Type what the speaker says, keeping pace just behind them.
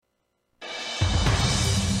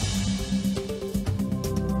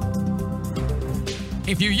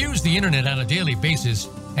If you use the internet on a daily basis,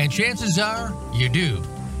 and chances are you do,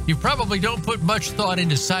 you probably don't put much thought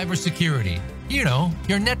into cybersecurity. You know,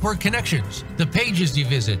 your network connections, the pages you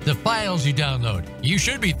visit, the files you download. You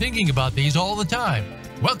should be thinking about these all the time.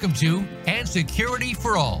 Welcome to And Security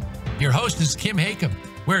for All. Your host is Kim Hakem.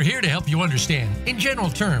 We're here to help you understand, in general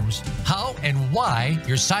terms, how and why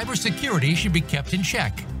your cybersecurity should be kept in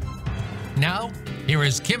check. Now, here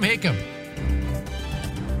is Kim Hakem.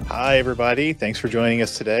 Hi, everybody. Thanks for joining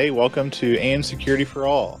us today. Welcome to And Security for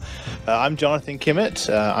All. I'm Jonathan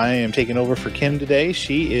Kimmitt. I am taking over for Kim today.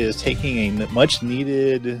 She is taking a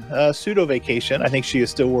much-needed pseudo vacation. I think she is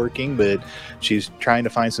still working, but she's trying to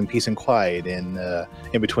find some peace and quiet in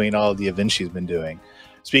between all of the events she's been doing.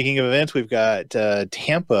 Speaking of events, we've got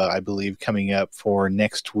Tampa, I believe, coming up for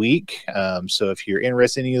next week. So if you're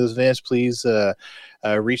interested in any of those events, please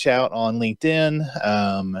reach out on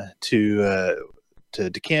LinkedIn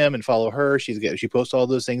to Kim and follow her. She posts all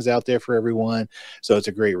those things out there for everyone, so it's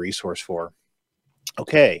a great resource for her.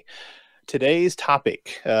 Okay, today's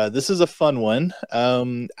topic. This is a fun one.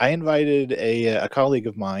 I invited a colleague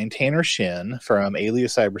of mine, Tanner Shinn from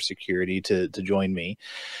Alias Cybersecurity, to join me.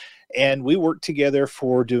 And we worked together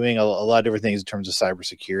for doing a lot of different things in terms of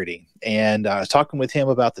cybersecurity. And I was talking with him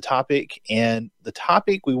about the topic, and the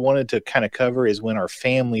topic we wanted to kind of cover is when our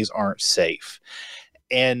families aren't safe.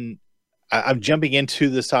 And I'm jumping into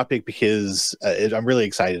this topic because I'm really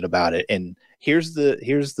excited about it. And here's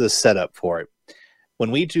the setup for it.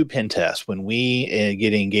 When we do pen tests, when we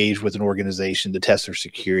get engaged with an organization to test their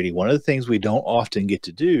security, one of the things we don't often get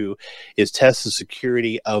to do is test the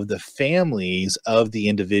security of the families of the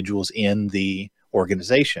individuals in the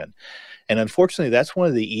organization. And unfortunately, that's one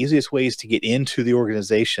of the easiest ways to get into the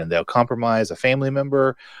organization. They'll compromise a family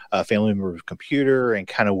member's computer and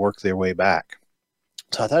kind of work their way back.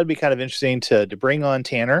 So I thought it'd be kind of interesting to bring on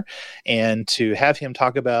Tanner and to have him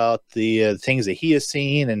talk about the things that he has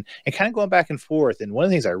seen and kind of going back and forth. And one of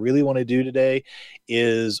the things I really want to do today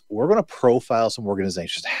is we're going to profile some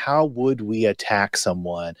organizations. How would we attack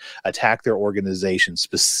their organization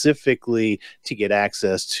specifically to get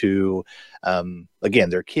access to, again,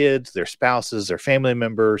 their kids, their spouses, their family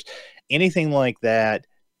members, anything like that,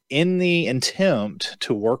 in the attempt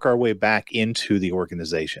to work our way back into the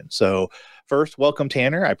organization. So first, welcome,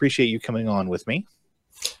 Tanner. I appreciate you coming on with me.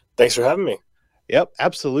 Thanks for having me. Yep,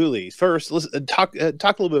 absolutely. First, let's talk a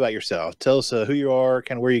little bit about yourself. Tell us who you are,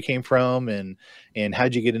 kind of where you came from, and how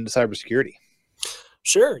did you get into cybersecurity?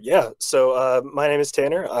 Sure, yeah. So my name is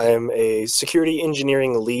Tanner. I am a security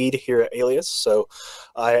engineering lead here at Alias. So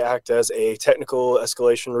I act as a technical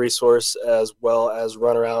escalation resource as well as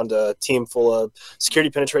run around a team full of security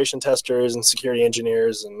penetration testers and security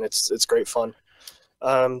engineers, and it's great fun.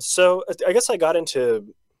 So I guess you got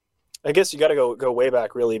to go way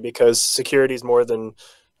back, really, because security is more than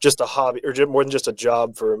just a hobby or more than just a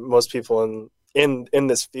job for most people in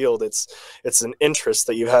this field. It's an interest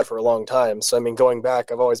that you've had for a long time. So, I mean, going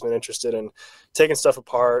back, I've always been interested in taking stuff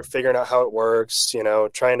apart, figuring out how it works,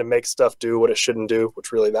 trying to make stuff do what it shouldn't do,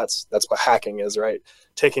 which really that's what hacking is, right?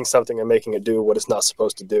 Taking something and making it do what it's not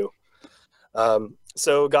supposed to do.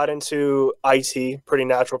 So got into IT, pretty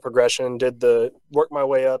natural progression, work my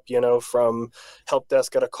way up, from help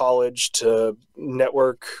desk at a college to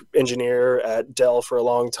network engineer at Dell for a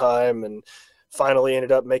long time, and finally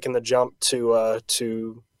ended up making the jump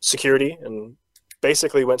to security, and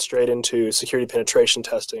basically went straight into security penetration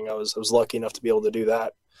testing. I was lucky enough to be able to do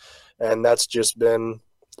that, and that's just been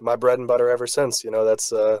my bread and butter ever since.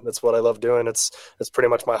 That's what I love doing. It's pretty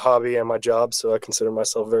much my hobby and my job, so I consider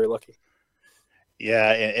myself very lucky.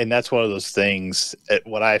 Yeah, and that's one of those things.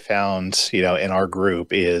 What I found, in our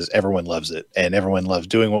group is everyone loves it, and everyone loves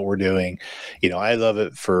doing what we're doing. I love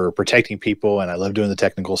it for protecting people, and I love doing the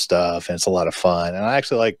technical stuff, and it's a lot of fun. And I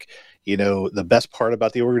actually like, the best part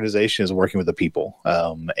about the organization is working with the people,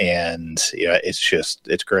 and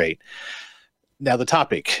it's great. Now, the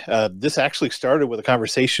topic, this actually started with a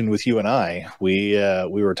conversation with you and I. We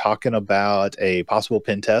were talking about a possible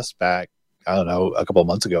pen test back, I don't know, a couple of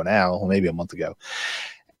months ago now, or maybe a month ago.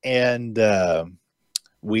 And there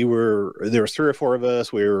was 3 or 4 of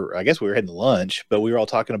us. I guess we were heading to lunch, but we were all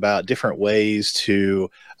talking about different ways to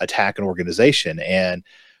attack an organization. And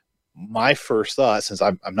my first thought, since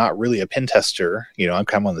I'm not really a pen tester, I'm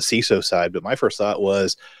kind of on the CISO side, but my first thought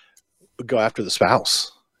was go after the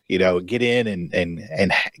spouse. Get in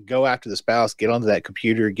and go after the spouse, get onto that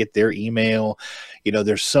computer, get their email.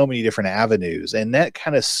 There's so many different avenues, and that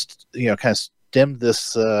kind of stemmed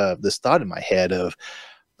this thought in my head of,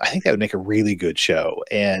 I think that would make a really good show.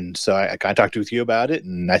 And so I kind of talked with you about it,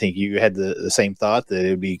 and I think you had the same thought that it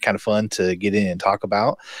would be kind of fun to get in and talk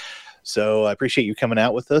about. So I appreciate you coming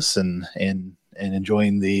out with us and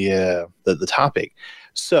enjoying the topic.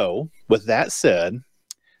 So with that said,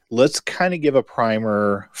 let's kind of give a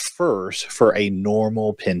primer first for a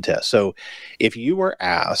normal pen test. So if you were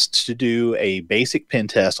asked to do a basic pen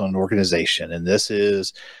test on an organization, and this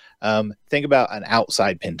is, think about an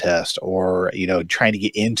outside pen test or, trying to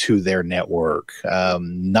get into their network,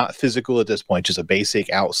 not physical at this point, just a basic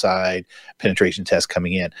outside penetration test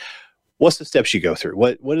coming in. What's the steps you go through?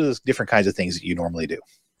 What are the different kinds of things that you normally do?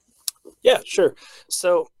 Yeah, sure.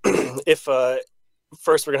 So if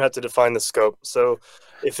first we're going to have to define the scope. So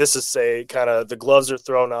if this is, say, kind of the gloves are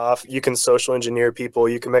thrown off, you can social engineer people,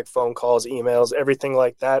 you can make phone calls, emails, everything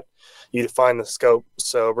like that. You define the scope.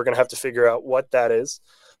 So we're going to have to figure out what that is,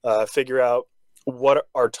 figure out what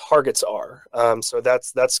our targets are. So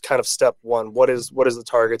that's kind of step one. What is the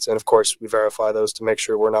targets? And of course, we verify those to make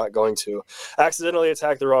sure we're not going to accidentally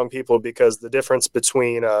attack the wrong people, because the difference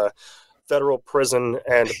between federal prison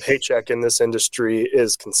and a paycheck in this industry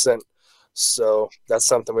is consent. So that's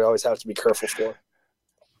something we always have to be careful for.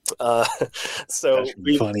 So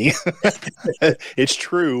funny. It's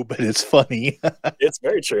true, but it's funny. It's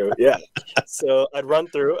very true. Yeah. So I'd run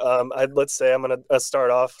through, let's say I'm going to start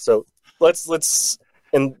off. So let's,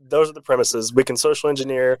 and those are the premises. We can social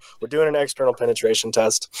engineer. We're doing an external penetration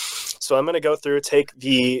test. So I'm going to go through, take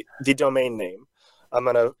the domain name. I'm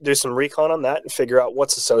going to do some recon on that and figure out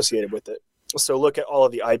what's associated with it. So look at all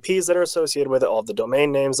of the IPs that are associated with it, all of the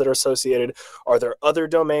domain names that are associated. Are there other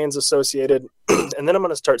domains associated? And then I'm going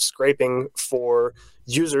to start scraping for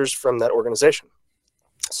users from that organization.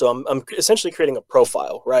 So I'm essentially creating a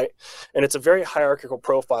profile, right? And it's a very hierarchical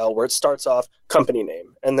profile where it starts off company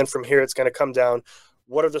name. And then from here, it's going to come down,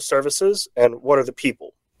 what are the services and what are the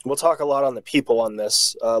people? We'll talk a lot on the people on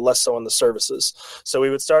this, less so on the services. So we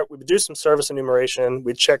would do some service enumeration.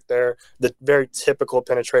 We'd check there the very typical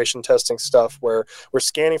penetration testing stuff where we're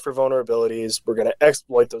scanning for vulnerabilities. We're going to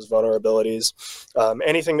exploit those vulnerabilities,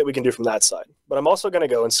 anything that we can do from that side. But I'm also going to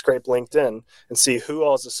go and scrape LinkedIn and see who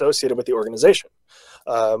all is associated with the organization.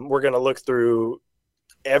 We're going to look through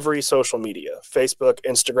every social media, Facebook,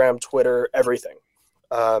 Instagram, Twitter, everything.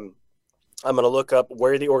 I'm going to look up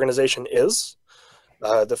where the organization is.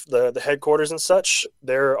 The headquarters and such.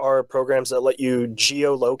 There are programs that let you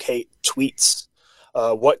geolocate tweets,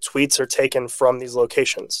 what tweets are taken from these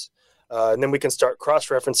locations. And then we can start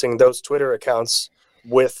cross-referencing those Twitter accounts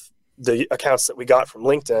with the accounts that we got from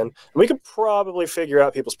LinkedIn. And we can probably figure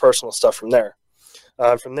out people's personal stuff from there.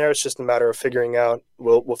 From there, it's just a matter of figuring out,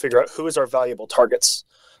 we'll figure out who is our valuable targets.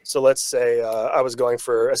 So let's say I was going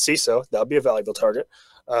for a CISO. That would be a valuable target.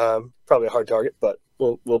 Probably a hard target, but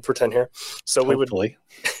we'll pretend here. So hopefully.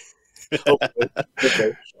 Hopefully.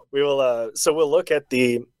 Okay. We will. So we'll look at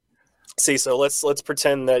the. So let's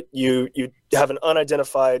pretend that you have an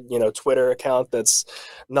unidentified Twitter account that's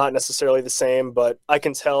not necessarily the same, but I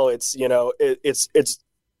can tell it's it's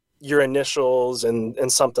your initials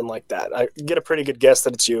and something like that. I get a pretty good guess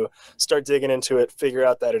that it's you. Start digging into it, figure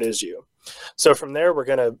out that it is you. So from there, we're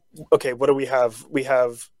gonna what do we have? We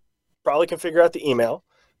have probably can figure out the email.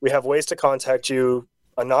 We have ways to contact you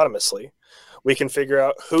anonymously. We can figure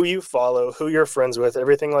out who you follow, who you're friends with,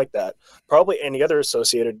 everything like that. Probably any other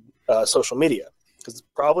associated social media, because it's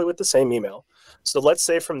probably with the same email. So let's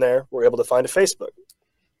say from there, we're able to find a Facebook.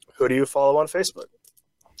 Who do you follow on Facebook?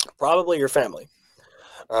 Probably your family.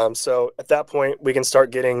 So at that point, we can start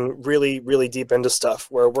getting really, really deep into stuff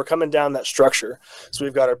where we're coming down that structure. So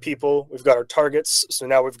we've got our people, we've got our targets. So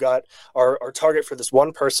now we've got our target for this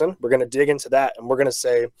one person. We're going to dig into that, and we're going to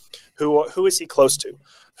say, who is he close to?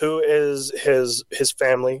 Who is his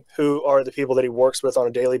family? Who are the people that he works with on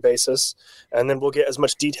a daily basis? And then we'll get as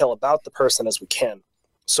much detail about the person as we can.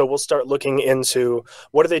 So we'll start looking into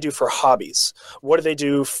what do they do for hobbies? What do they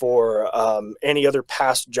do for any other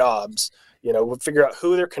past jobs? We'll figure out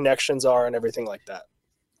who their connections are and everything like that.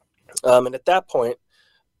 And at that point,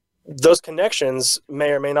 those connections may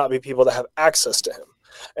or may not be people that have access to him.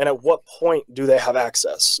 And at what point do they have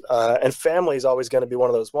access? And family is always going to be one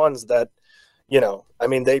of those ones that,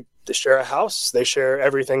 they share a house, they share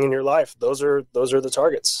everything in your life. Those are the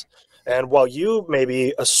targets. And while you may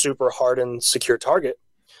be a super hardened, secure target,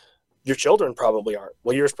 your children probably aren't.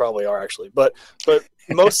 Well, yours probably are actually, but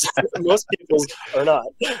most people's are not.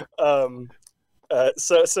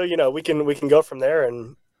 So we can go from there,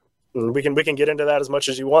 and we can get into that as much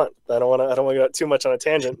as you want. I don't want to get too much on a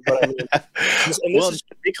tangent, but this is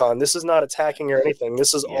recon. This is not attacking or anything.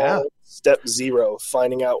 This is all step zero,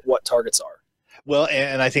 finding out what targets are. Well,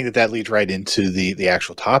 and I think that leads right into the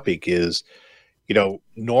actual topic is,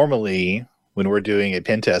 normally when we're doing a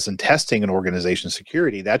pen test and testing an organization's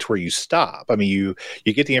security, that's where you stop. I mean, you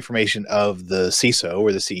get the information of the CISO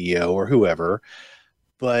or the CEO or whoever,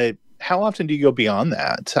 but how often do you go beyond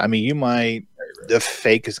that? I mean, you might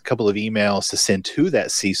fake a couple of emails to send to that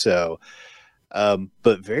CISO,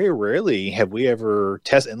 but very rarely have we ever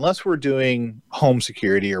tested, unless we're doing home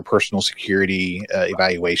security or personal security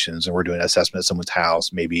evaluations, and we're doing an assessment of someone's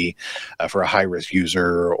house, maybe for a high-risk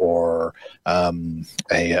user or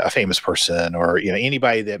a famous person, or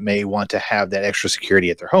anybody that may want to have that extra security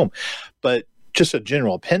at their home. But just a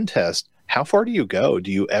general pen test, how far do you go?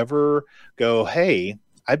 Do you ever go, hey,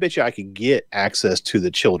 I bet you I could get access to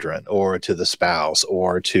the children or to the spouse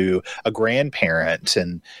or to a grandparent?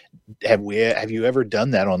 And have you ever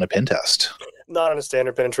done that on a pen test? Not on a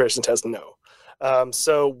standard penetration test, no.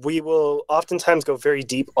 So we will oftentimes go very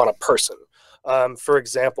deep on a person. For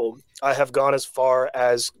example, I have gone as far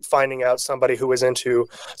as finding out somebody who was into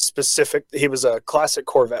he was a classic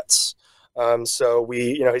Corvettes. So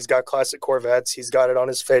he's got classic Corvettes. He's got it on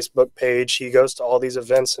his Facebook page. He goes to all these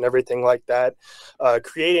events and everything like that,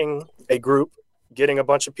 creating a group, getting a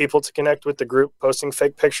bunch of people to connect with the group, posting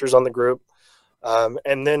fake pictures on the group,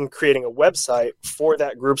 and then creating a website for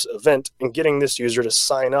that group's event and getting this user to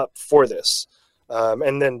sign up for this.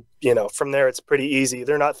 And then, from there, it's pretty easy.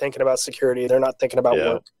 They're not thinking about security. They're not thinking about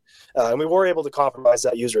work. And we were able to compromise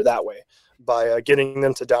that user that way by getting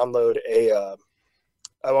them to download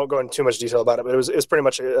I won't go into too much detail about it, but it was pretty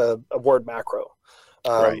much a Word macro.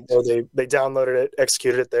 Where they downloaded it,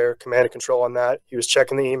 executed it there, command and control on that. He was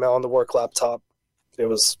checking the email on the work laptop. It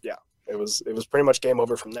was pretty much game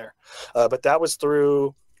over from there. But that was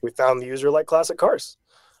we found the user like classic cars.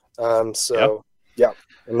 And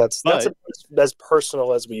that's as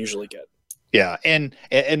personal as we usually get. Yeah, and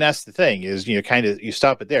that's the thing is you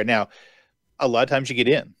stop it there. Now, a lot of times you get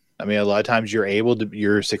in. I mean, a lot of times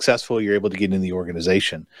you're successful, you're able to get in the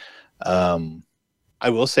organization. I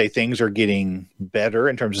will say things are getting better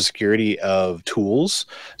in terms of security of tools.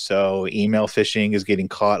 So email phishing is getting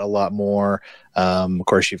caught a lot more. Of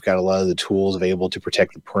course, you've got a lot of the tools available to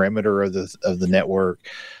protect the perimeter of the network.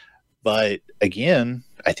 But again,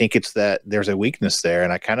 I think it's that there's a weakness there,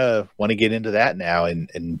 and I kind of want to get into that now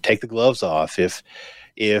and take the gloves off.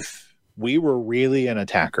 If we were really an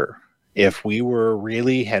attacker, if we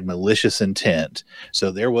really had malicious intent,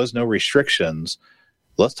 so there was no restrictions,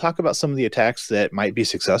 let's talk about some of the attacks that might be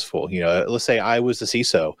successful. Let's say I was the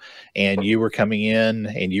CISO and you were coming in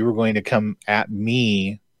and you were going to come at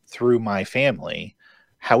me through my family.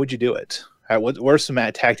 How would you do it? What are some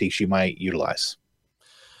tactics you might utilize?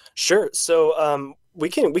 Sure. So we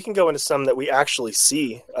can go into some that we actually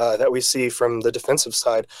see, from the defensive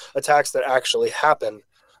side, attacks that actually happen.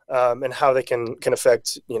 And how they can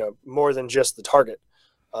affect, more than just the target.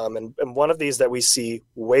 And one of these that we see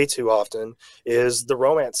way too often is the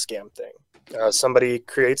romance scam thing. Somebody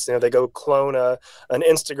creates, they go clone an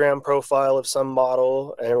Instagram profile of some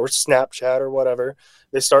model or Snapchat or whatever.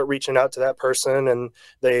 They start reaching out to that person and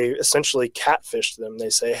they essentially catfish them. They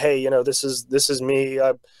say, hey, this is me.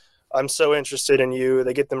 I'm so interested in you.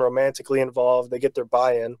 They get them romantically involved. They get their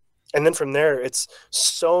buy-in. And then from there, it's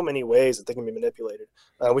so many ways that they can be manipulated.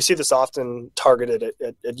 We see this often targeted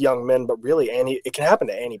at young men, but really it can happen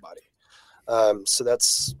to anybody. So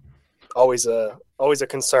that's always a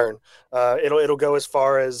concern. It'll go as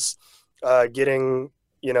far as getting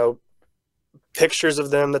pictures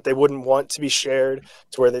of them that they wouldn't want to be shared,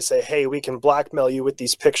 to where they say, hey, we can blackmail you with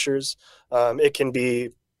these pictures. It can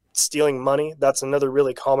be stealing money. That's another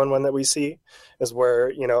really common one that we see, is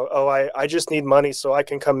where I just need money so I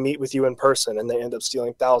can come meet with you in person, and they end up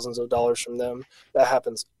stealing thousands of dollars from them. That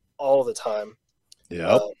happens all the time.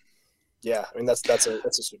 Yeah. I mean, that's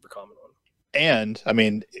a super common one. And I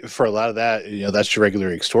mean, for a lot of that, that's your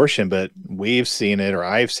regular extortion, but I've seen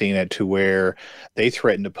it to where they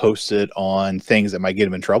threaten to post it on things that might get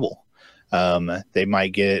them in trouble. They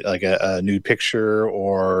might get like a nude picture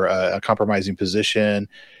or a compromising position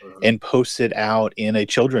and post it out in a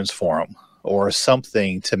children's forum or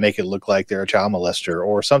something to make it look like they're a child molester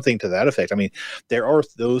or something to that effect. I mean, there are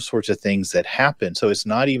those sorts of things that happen. So it's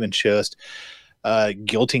not even just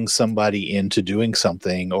guilting somebody into doing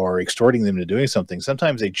something or extorting them to doing something.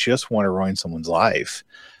 Sometimes they just want to ruin someone's life.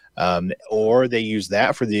 Or they use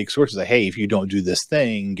that for the extortion. Like, hey, if you don't do this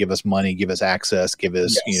thing, give us money, give us access, give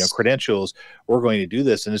us, credentials, we're going to do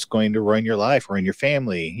this, and it's going to ruin your life, ruin your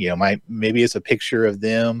family. Maybe it's a picture of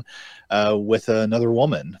them with another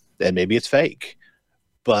woman, and maybe it's fake.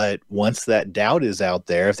 But once that doubt is out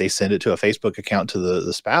there, if they send it to a Facebook account to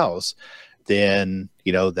the spouse, then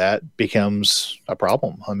that becomes a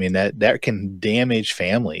problem. I mean, that can damage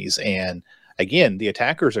families. And again, the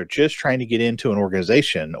attackers are just trying to get into an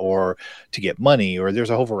organization or to get money, or there's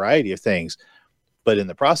a whole variety of things. But in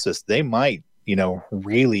the process, they might,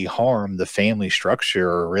 really harm the family structure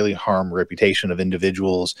or really harm reputation of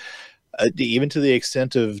individuals, even to the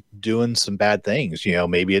extent of doing some bad things.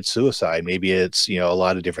 Maybe it's suicide, maybe it's, a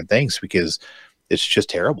lot of different things, because it's just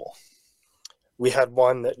terrible. We had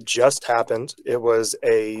one that just happened. It was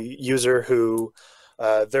a user who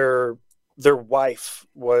their wife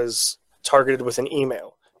was targeted with an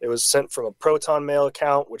email. It was sent from a Proton Mail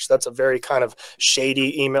account, which that's a very kind of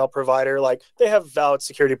shady email provider. Like, they have valid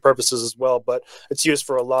security purposes as well, but it's used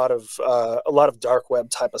for a lot of dark web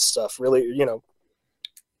type of stuff. Really,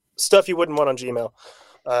 stuff you wouldn't want on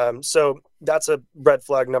Gmail. So that's a red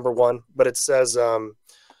flag number one. But it says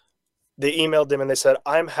they emailed him and they said,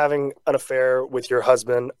 "I'm having an affair with your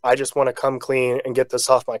husband. I just want to come clean and get this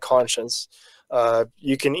off my conscience.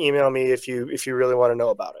 You can email me if you really want to know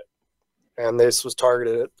about it." And this was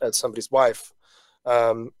targeted at somebody's wife.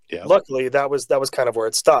 Luckily, that was kind of where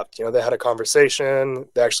it stopped. They had a conversation.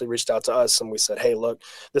 They actually reached out to us, and we said, "Hey, look,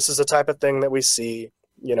 this is the type of thing that we see.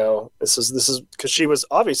 This is because she was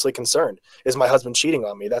obviously concerned. Is my husband cheating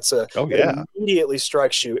on me?" That's it immediately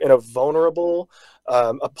strikes you in a vulnerable,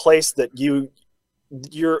 a place that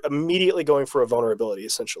you're immediately going for a vulnerability.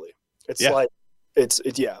 Essentially, it's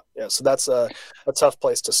So that's a tough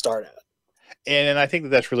place to start at. And I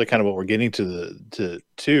think that's really kind of what we're getting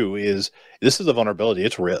to is this is a vulnerability.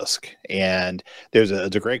 It's risk. And there's a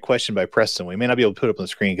great question by Preston. We may not be able to put it up on the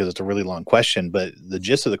screen because it's a really long question, but the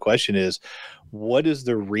gist of the question is, what is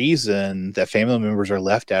the reason that family members are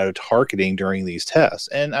left out of targeting during these tests?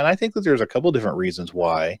 And I think that there's a couple different reasons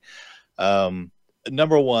why.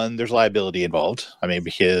 Number one, there's liability involved. I mean,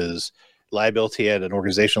 because liability at an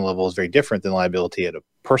organizational level is very different than liability at a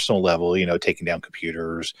personal level, taking down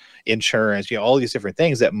computers, insurance, all these different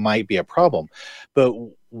things that might be a problem. But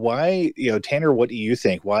why, Tanner, what do you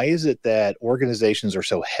think? Why is it that organizations are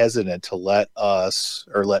so hesitant to let us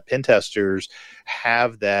or let pen testers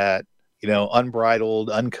have that, unbridled,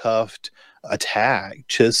 uncuffed attack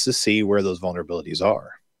just to see where those vulnerabilities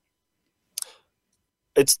are?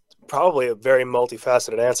 It's probably a very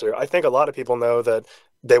multifaceted answer. I think a lot of people know that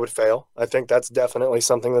they would fail. I think that's definitely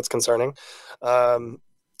something that's concerning.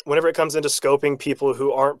 Whenever it comes into scoping people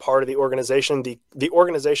who aren't part of the organization, the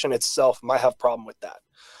organization itself might have a problem with that.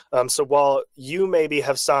 So while you maybe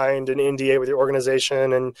have signed an NDA with your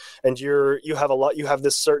organization and you have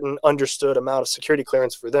this certain understood amount of security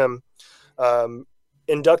clearance for them,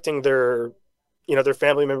 inducting their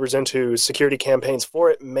family members into security campaigns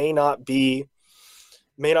for it may not be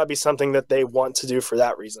something that they want to do for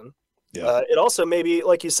that reason. Yeah. It also may be,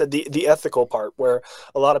 like you said, the ethical part, where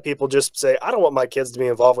a lot of people just say, "I don't want my kids to be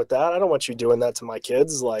involved with that. I don't want you doing that to my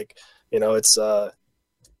kids." Like, it's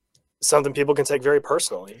something people can take very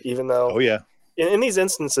personally, even though in these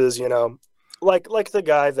instances, like the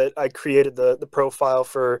guy that I created the profile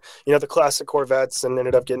for, the classic Corvettes and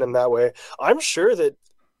ended up getting him that way. I'm sure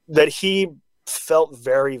that he felt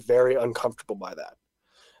very, very uncomfortable by that.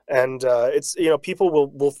 And it's, people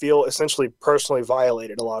will feel essentially personally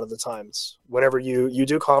violated a lot of the times whenever you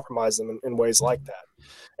do compromise them in ways like that.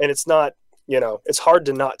 And it's not, it's hard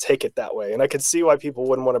to not take it that way. And I could see why people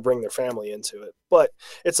wouldn't want to bring their family into it. But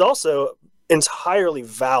it's also entirely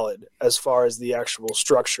valid as far as the actual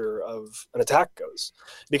structure of an attack goes.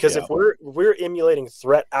 Because if we're emulating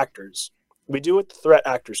threat actors, we do what the threat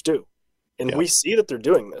actors do. And we see that they're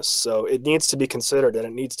doing this, so it needs to be considered and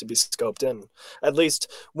it needs to be scoped in, at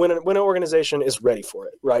least when an organization is ready for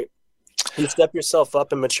it, right? You step yourself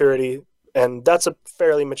up in maturity, and that's a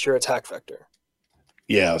fairly mature attack vector.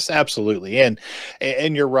 Yes, absolutely. And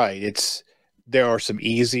you're right. There are some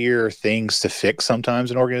easier things to fix sometimes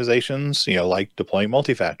in organizations, like deploying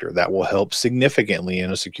multi-factor. That will help significantly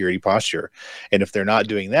in a security posture. And if they're not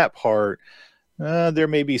doing that part, there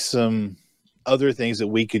may be some other things that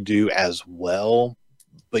we could do as well,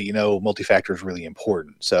 but multi-factor is really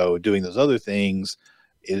important. So doing those other things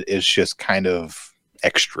is just kind of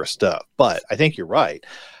extra stuff. But I think you're right.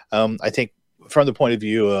 I think from the point of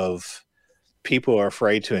view of people are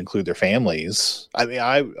afraid to include their families. I mean,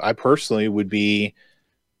 I personally would be,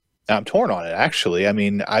 I'm torn on it, actually. I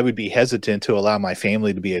mean, I would be hesitant to allow my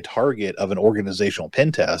family to be a target of an organizational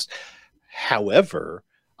pen test. However,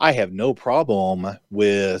 I have no problem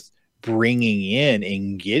with bringing in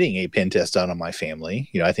and getting a pen test done on my family.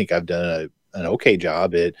 I think I've done an okay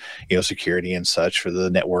job at, security and such for the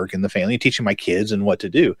network and the family, teaching my kids and what to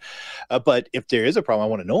do. But if there is a problem, I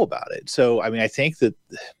want to know about it. So, I mean, I think that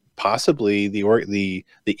possibly the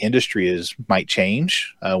industry might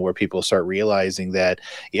change where people start realizing that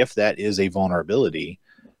if that is a vulnerability,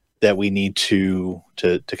 that we need to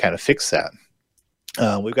kind of fix that.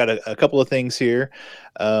 We've got a couple of things here.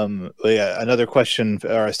 We got another question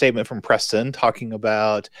or a statement from Preston talking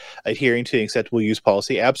about adhering to the acceptable use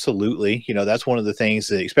policy. Absolutely. That's one of the things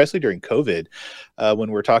that, especially during COVID, when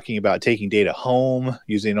we're talking about taking data home,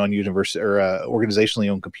 using it on university or organizationally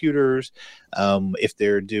owned computers, if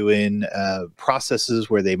they're doing processes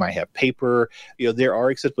where they might have paper, there are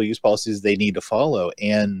acceptable use policies they need to follow.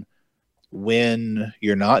 And when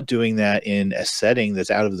you're not doing that in a setting that's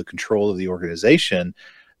out of the control of the organization,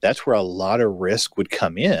 that's where a lot of risk would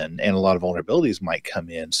come in and a lot of vulnerabilities might come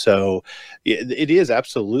in. So it is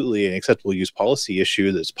absolutely an acceptable use policy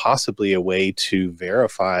issue that's possibly a way to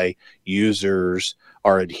verify users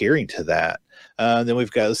are adhering to that. Then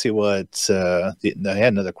we've got, let's see what, I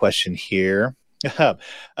had another question here.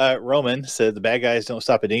 Roman said the bad guys don't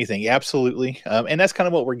stop at anything. Yeah, absolutely. And that's kind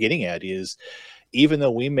of what we're getting at is, even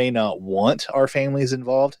though we may not want our families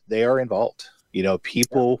involved, they are involved.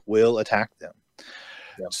 People will attack them.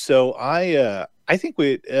 Yeah. So I think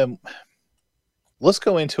let's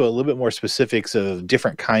go into a little bit more specifics of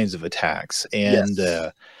different kinds of attacks. And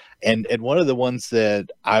and one of the ones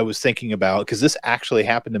that I was thinking about, because this actually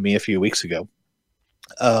happened to me a few weeks ago,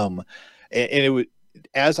 and it would,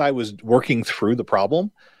 as I was working through the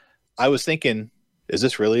problem, I was thinking, is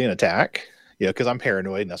this really an attack? Because I'm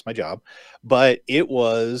paranoid and that's my job. But it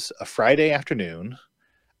was a Friday afternoon.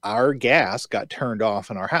 Our gas got turned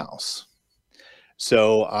off in our house.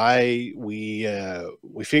 So we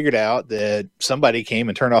figured out that somebody came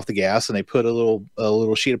and turned off the gas, and they put a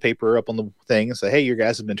little sheet of paper up on the thing and say, hey, your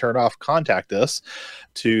gas has been turned off. Contact us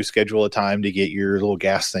to schedule a time to get your little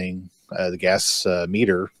gas thing, the gas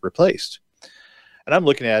meter replaced. And I'm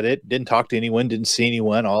looking at it, didn't talk to anyone, didn't see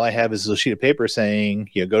anyone. All I have is a sheet of paper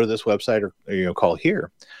saying, go to this website or call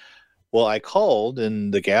here. Well, I called,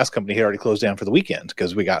 and the gas company had already closed down for the weekend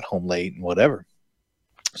because we got home late and whatever.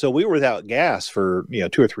 So we were without gas for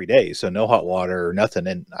 2 or 3 days, so no hot water or nothing.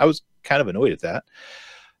 And I was kind of annoyed at that.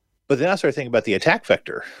 But then I started thinking about the attack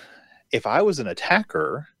vector. If I was an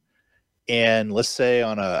attacker, and let's say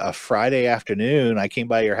on a Friday afternoon, I came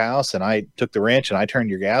by your house and I took the wrench and I turned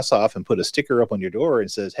your gas off and put a sticker up on your door and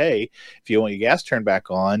says, hey, if you want your gas turned back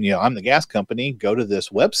on, I'm the gas company, go to this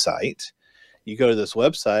website. You go to this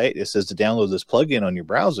website, it says to download this plugin on your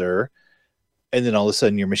browser, and then all of a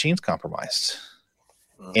sudden your machine's compromised.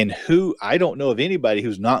 And I don't know of anybody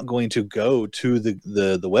who's not going to go to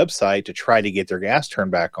the website to try to get their gas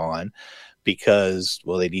turned back on, because,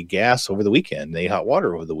 well, they need gas over the weekend. They need hot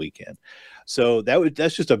water over the weekend. So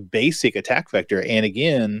that's just a basic attack vector. And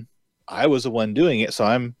again, I was the one doing it. So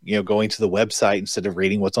I'm, going to the website instead of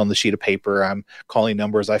reading what's on the sheet of paper. I'm calling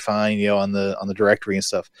numbers I find, on the directory and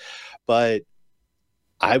stuff. But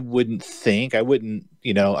I wouldn't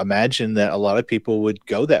imagine that a lot of people would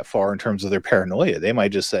go that far in terms of their paranoia. They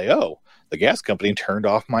might just say, oh, the gas company turned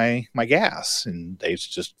off my gas, and they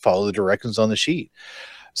just follow the directions on the sheet.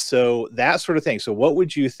 So that sort of thing. So what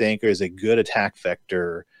would you think is a good attack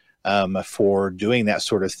vector for doing that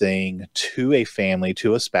sort of thing to a family,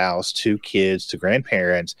 to a spouse, to kids, to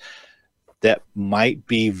grandparents that might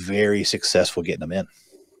be very successful getting them in?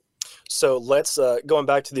 So let's, going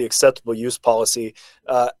back to the acceptable use policy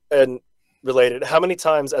and related, how many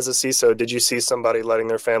times as a CISO did you see somebody letting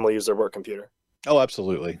their family use their work computer? Oh,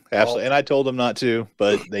 absolutely. Absolutely. And I told them not to,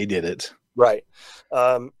 but they did it. Right.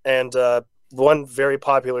 One very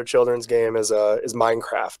popular children's game is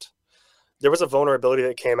Minecraft. There was a vulnerability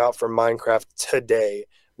that came out for Minecraft today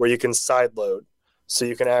where you can sideload, so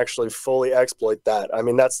you can actually fully exploit that. I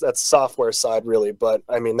mean, that's software side really, but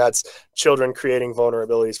I mean, that's children creating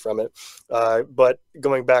vulnerabilities from it. But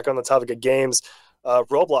going back on the topic of games,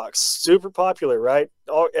 Roblox, super popular, right?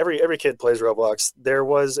 Every kid plays Roblox. There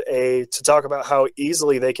was to talk about how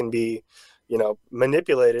easily they can be,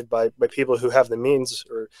 manipulated by people who have the means.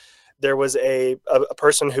 Or there was a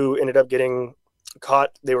person who ended up getting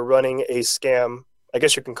caught. They were running a scam. I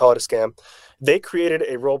guess you can call it a scam. They created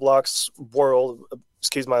a Roblox world.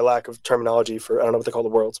 Excuse my lack of terminology for, I don't know what they call the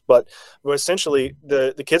worlds, but essentially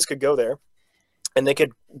the kids could go there and they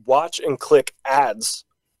could watch and click ads,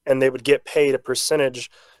 and they would get paid a percentage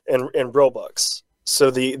in Robux. So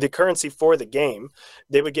the currency for the game,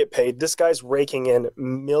 they would get paid. This guy's raking in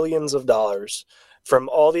millions of dollars from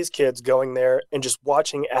all these kids going there and just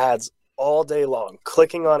watching ads all day long,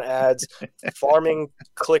 clicking on ads, farming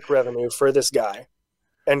click revenue for this guy,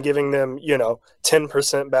 and giving them,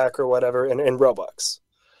 10% back or whatever in Robux.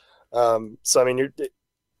 So, I mean, you're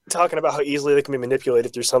talking about how easily they can be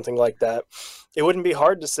manipulated through something like that. It wouldn't be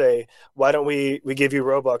hard to say, why don't we give you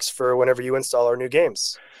Robux for whenever you install our new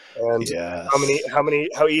games? And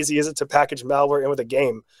how easy is it to package malware in with a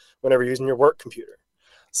game whenever using your work computer.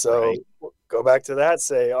 So Right. go back to that,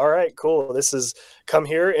 say, all right, cool. This is come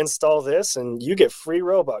here, install this, and you get free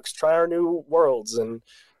Robux, try our new worlds, and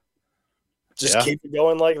just Yeah. keep it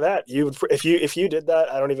going like that. If you did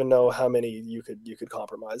that, I don't even know how many you could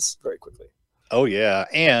compromise very quickly. Oh yeah,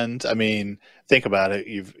 and I mean, think about it.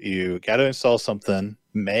 You got to install something.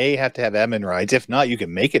 May have to have admin rights. If not, you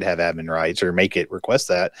can make it have admin rights or make it request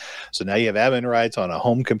that. So now you have admin rights on a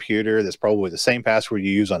home computer that's probably the same password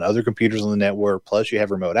you use on other computers on the network. Plus, you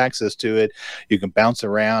have remote access to it. You can bounce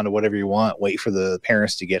around to whatever you want. Wait for the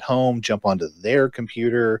parents to get home, jump onto their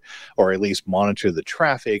computer, or at least monitor the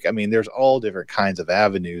traffic. I mean, there's all different kinds of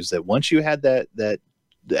avenues that once you had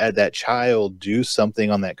that child do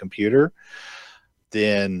something on that computer,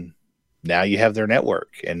 then now you have their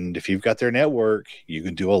network. And if you've got their network, you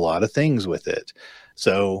can do a lot of things with it.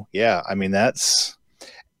 So yeah, I mean,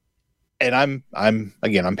 and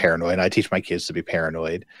I'm paranoid. I teach my kids to be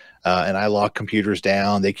paranoid. And I lock computers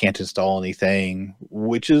down. They can't install anything,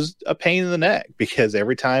 which is a pain in the neck because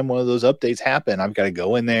every time one of those updates happen, I've got to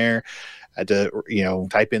go in there. I had to,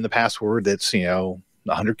 type in the password that's,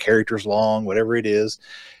 100 characters long, whatever it is.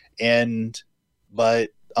 But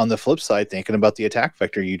on the flip side, thinking about the attack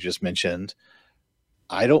vector you just mentioned,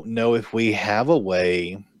 I don't know if we have a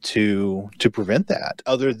way to prevent that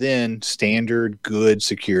other than standard good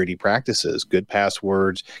security practices, good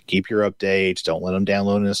passwords, keep your updates, don't let them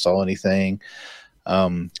download and install anything.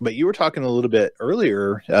 But you were talking a little bit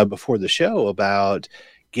earlier before the show about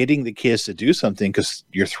getting the kids to do something because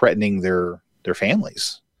you're threatening their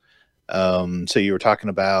families. So you were talking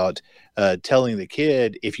about telling the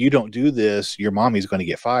kid, if you don't do this, your mommy's going to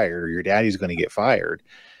get fired or your daddy's going to get fired.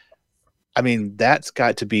 I mean, that's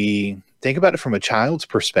got to be, think about it from a child's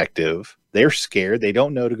perspective. They're scared. They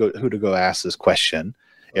don't know who to go ask this question.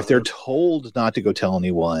 If they're told not to go tell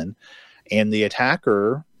anyone, and the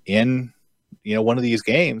attacker in, one of these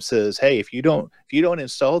games says, hey, if you don't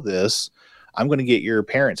install this, I'm going to get your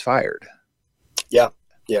parents fired. Yeah.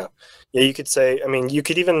 You could say, I mean, you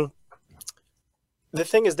could even, the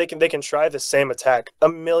thing is they can try the same attack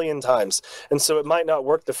 1,000,000 times. And so it might not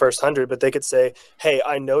work the first 100, but they could say, hey,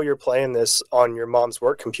 I know you're playing this on your mom's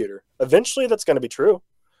work computer. Eventually that's going to be true.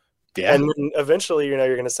 Yeah. And then eventually, you're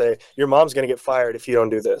going to say your mom's going to get fired if you don't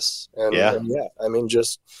do this. And I mean,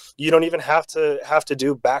 just, you don't even have to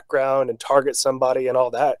do background and target somebody and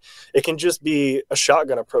all that. It can just be a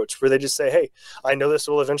shotgun approach where they just say, hey, I know this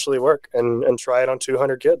will eventually work, and try it on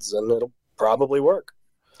 200 kids and it'll probably work.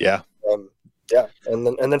 Yeah. Yeah, and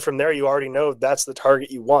then from there, you already know that's the target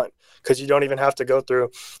you want because you don't even have to go through,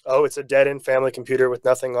 oh, it's a dead-end family computer with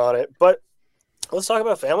nothing on it. But let's talk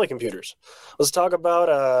about family computers. Let's talk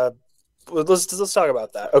about let's talk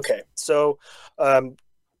about that. Okay, so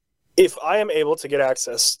if I am able to get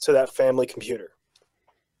access to that family computer,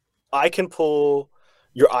 I can pull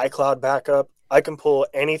your iCloud backup. I can pull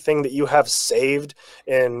anything that you have saved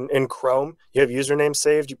in Chrome. You have username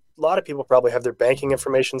saved. A lot of people probably have their banking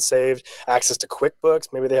information saved, access to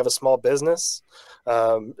QuickBooks. Maybe they have a small business.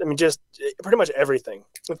 I mean, just pretty much everything.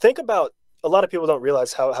 And think about, a lot of people don't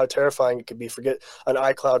realize how terrifying it could be. Forget an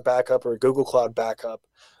iCloud backup or a Google Cloud backup.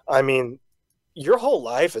 I mean, your whole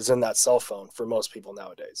life is in that cell phone for most people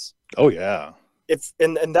nowadays. Oh, yeah.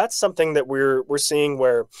 And that's something that we're seeing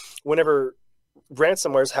where whenever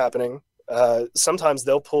ransomware is happening, sometimes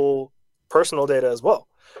they'll pull personal data as well.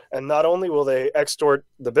 And not only will they extort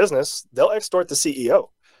the business, they'll extort the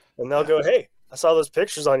CEO, and they'll go, hey, I saw those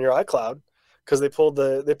pictures on your iCloud because they pulled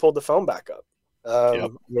the phone back up. I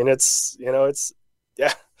mean, it's the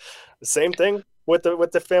same thing with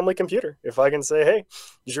the family computer. If I can say, hey,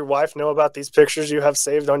 does your wife know about these pictures you have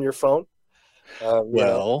saved on your phone?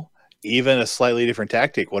 Even a slightly different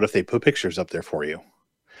tactic. What if they put pictures up there for you?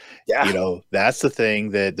 Yeah. That's the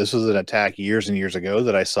thing, that this was an attack years and years ago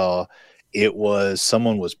that I saw. It was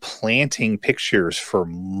someone was planting pictures for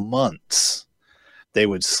months. They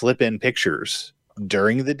would slip in pictures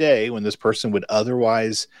during the day when this person would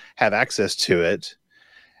otherwise have access to it.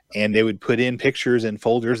 And they would put in pictures in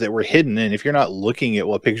folders that were hidden. And if you're not looking at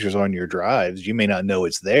what pictures are on your drives, you may not know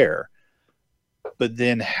it's there. But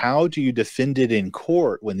then how do you defend it in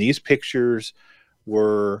court when these pictures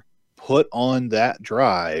were put on that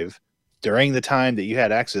drive during the time that you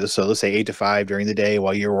had access? So let's say 8 to 5 during the day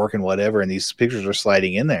while you're working, whatever, and these pictures are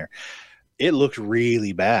sliding in there. It looked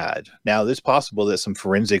really bad. Now, it's possible that some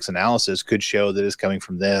forensics analysis could show that it's coming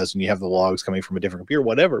from this, and you have the logs coming from a different computer,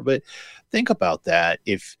 whatever. But think about that.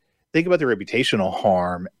 Think about the reputational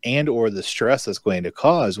harm and or the stress that's going to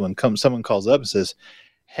cause when someone calls up and says,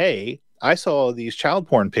 hey, I saw these child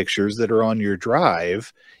porn pictures that are on your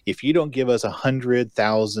drive. If you don't give us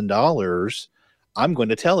 $100,000, I'm going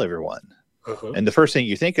to tell everyone. Uh-huh. And the first thing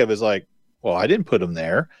you think of is like, well, I didn't put them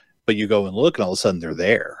there, but you go and look and all of a sudden they're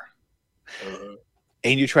there. Uh-huh.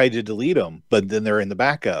 And you try to delete them, but then they're in the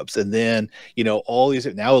backups. And then, all these,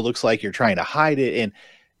 now it looks like you're trying to hide it. And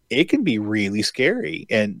it can be really scary.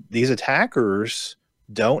 And these attackers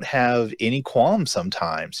don't have any qualms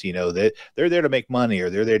sometimes, that they're there to make money, or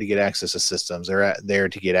they're there to get access to systems. They're there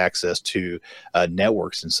to get access to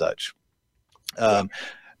networks and such.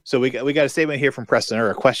 So we got a statement here from Preston, or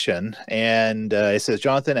a question, and it says,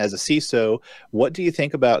 Jonathan, as a CISO, what do you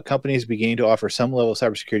think about companies beginning to offer some level of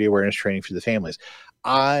cybersecurity awareness training for the families?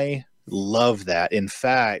 I love that. In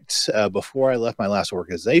fact, before I left my last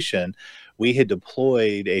organization, we had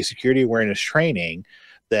deployed a security awareness training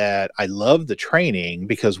that I loved the training,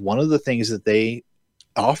 because one of the things that they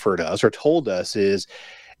offered us or told us is,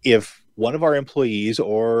 if one of our employees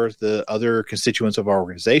or the other constituents of our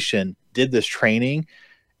organization did this training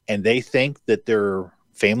and they think that their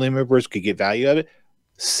family members could get value out of it,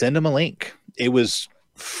 send them a link. It was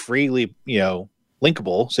freely,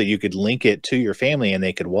 linkable, so you could link it to your family and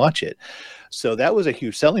they could watch it. So that was a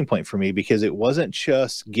huge selling point for me, because it wasn't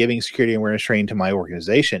just giving security awareness training to my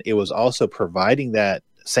organization. It was also providing that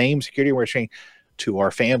same security awareness training to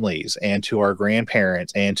our families and to our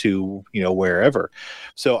grandparents and to, wherever.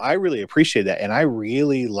 So I really appreciate that. And I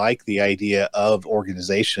really like the idea of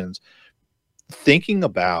organizations thinking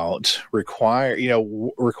about requiring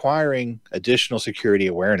additional security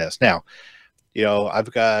awareness. Now,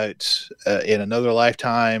 I've got in another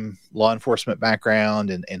lifetime law enforcement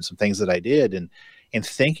background and some things that I did, and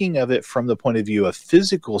thinking of it from the point of view of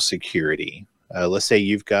physical security. Let's say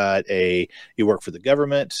you work for the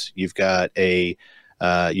government, you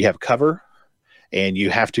have cover, and you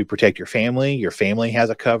have to protect your family. Your family has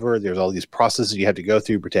a cover. There's all these processes you have to go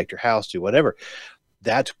through, protect your house, do whatever.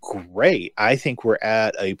 That's great. I think we're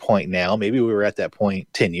at a point now, maybe we were at that point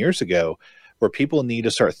 10 years ago, where people need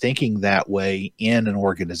to start thinking that way in an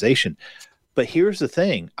organization. But here's the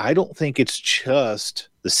thing. I don't think it's just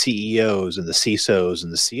the CEOs and the CISOs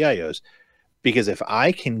and the CIOs, because if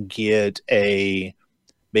I can get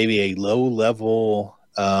maybe a low level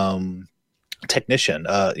technician,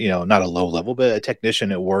 not a low level, but a technician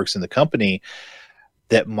that works in the company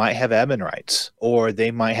that might have admin rights, or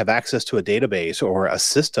they might have access to a database or a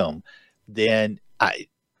system, then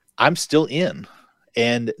I'm still in.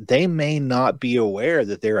 And they may not be aware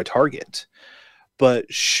that they're a target,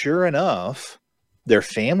 but sure enough, their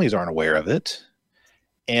families aren't aware of it.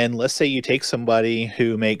 And let's say you take somebody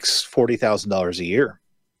who makes $40,000 a year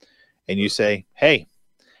and you say, hey,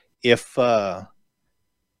 if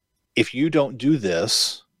you don't do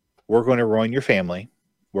this, we're going to ruin your family.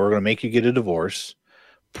 We're going to make you get a divorce,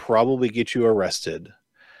 probably get you arrested.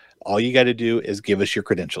 All you got to do is give us your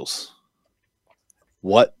credentials.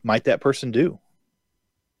 What might that person do?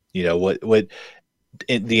 What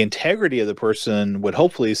the integrity of the person would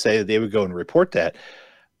hopefully say that they would go and report that.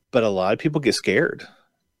 But a lot of people get scared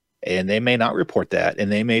and they may not report that.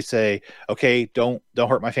 And they may say, okay, don't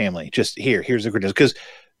hurt my family. Just here's the credentials. Because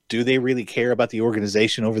do they really care about the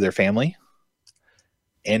organization over their family?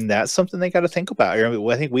 And that's something they got to think about.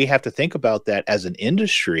 I think we have to think about that as an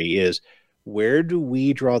industry, is where do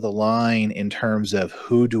we draw the line in terms of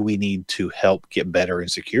who do we need to help get better in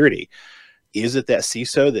security? Is it that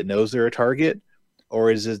CISO that knows they're a target?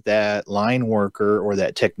 Or is it that line worker or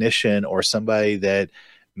that technician or somebody that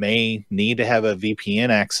may need to have a VPN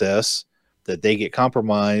access that they get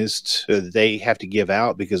compromised, that they have to give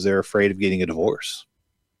out because they're afraid of getting a divorce?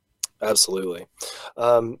 Absolutely.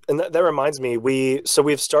 And that reminds me, we've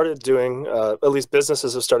started doing, at least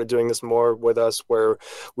businesses have started doing this more with us, where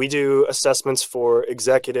we do assessments for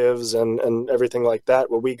executives and everything like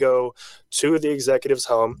that, where we go to the executive's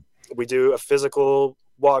home. We do a physical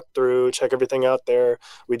walkthrough, check everything out there.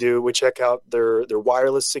 We check out their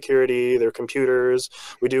wireless security, their computers.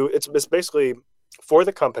 It's basically for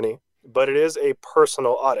the company, but it is a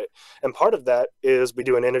personal audit. And part of that is we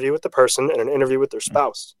do an interview with the person and an interview with their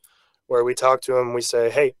spouse, where we talk to them. We say,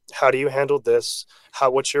 hey, how do you handle this?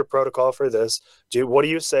 What's your protocol for this? What do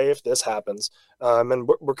you say if this happens? And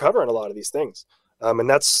we're covering a lot of these things. And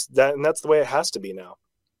that's the way it has to be now.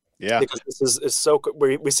 Yeah. Because this is so,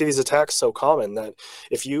 we see these attacks so common that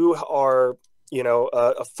if you are,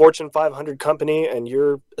 a Fortune 500 company and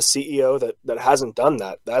you're a CEO that hasn't done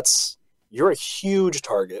that, you're a huge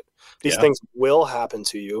target. These things will happen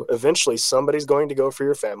to you. Eventually, somebody's going to go for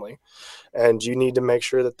your family, and you need to make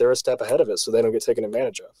sure that they're a step ahead of it so they don't get taken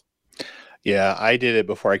advantage of. Yeah, I did it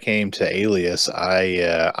before I came to Alias.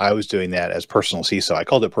 I was doing that as personal CISO. I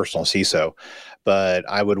called it personal CISO, but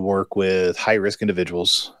I would work with high-risk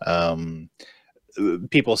individuals,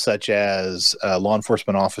 people such as law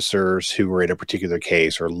enforcement officers who were in a particular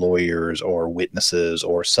case, or lawyers or witnesses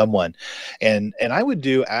or someone. And I would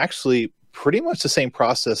do actually pretty much the same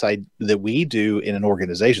process that we do in an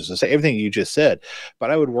organization. So say everything you just said, but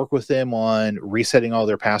I would work with them on resetting all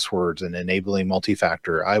their passwords and enabling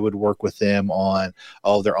multi-factor. I would work with them on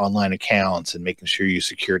all their online accounts and making sure you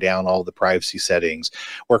secure down all the privacy settings,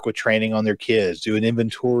 work with training on their kids, do an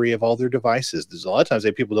inventory of all their devices. There's a lot of times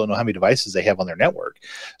that people don't know how many devices they have on their network.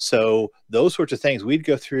 So those sorts of things we'd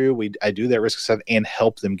go through, I do that risk assessment and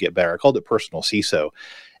help them get better. I called it personal CISO.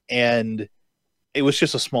 And it was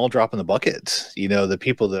just a small drop in the bucket. The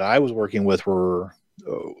people that I was working with were,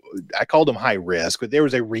 I called them high risk, but there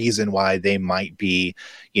was a reason why they might be,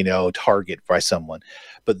 target by someone.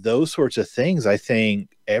 But those sorts of things, I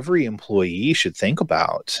think every employee should think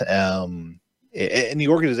about. And the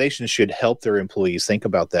organization should help their employees think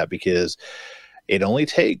about that, because it only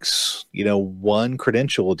takes, one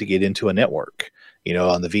credential to get into a network.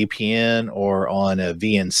 On the VPN or on a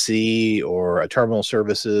VNC or a terminal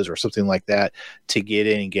services or something like that, to get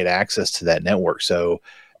in and get access to that network. So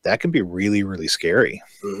that can be really, really scary.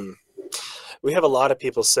 Mm-hmm. We have a lot of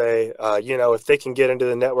people say, if they can get into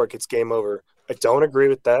the network, it's game over. I don't agree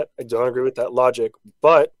with that. I don't agree with that logic,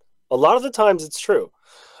 but a lot of the times it's true.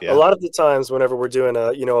 Yeah. A lot of the times whenever we're doing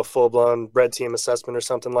a full-blown red team assessment or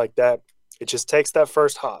something like that, it just takes that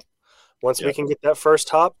first hop. Once we can get that first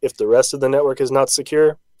hop, if the rest of the network is not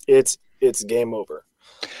secure, it's game over.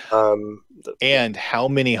 And how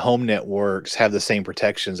many home networks have the same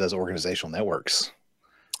protections as organizational networks?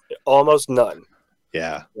 Almost none.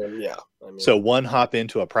 Yeah. Yeah. So one hop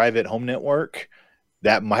into a private home network,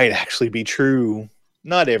 that might actually be true.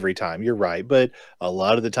 Not every time, you're right. But a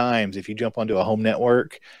lot of the times, if you jump onto a home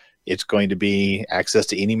network, it's going to be access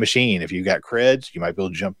to any machine. If you've got creds, you might be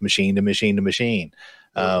able to jump machine to machine to machine.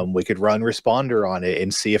 We could run Responder on it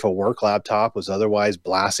and see if a work laptop was otherwise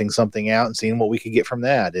blasting something out and seeing what we could get from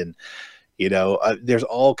that. And, there's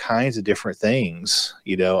all kinds of different things.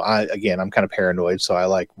 I'm kind of paranoid, so I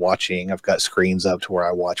like watching. I've got screens up to where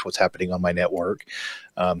I watch what's happening on my network,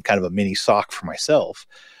 kind of a mini SOC for myself.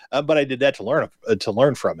 But I did that to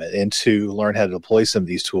learn from it and to learn how to deploy some of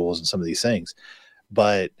these tools and some of these things.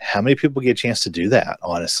 But how many people get a chance to do that,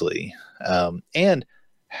 honestly? And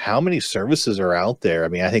how many services are out there? I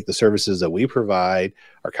mean, I think the services that we provide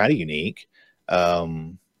are kind of unique.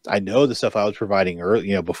 I know the stuff I was providing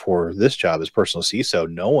early, before this job as personal CISO,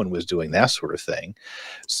 no one was doing that sort of thing.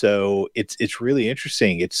 So it's really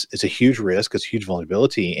interesting. It's a huge risk. It's a huge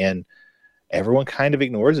vulnerability, and everyone kind of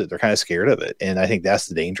ignores it. They're kind of scared of it. And I think that's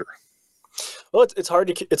the danger. Well, it's hard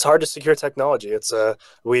to secure technology. It's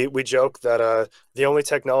we joke that the only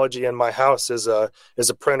technology in my house is a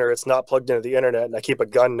printer. It's not plugged into the internet, and I keep a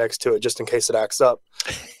gun next to it just in case it acts up.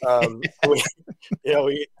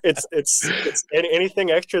 It's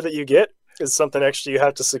anything extra that you get is something extra you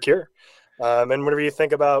have to secure. And whenever you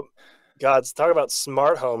think about, talk about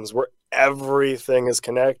smart homes where everything is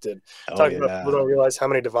connected. About people don't realize how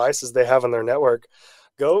many devices they have on their network.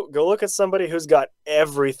 Go look at somebody who's got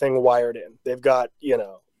everything wired in. They've got,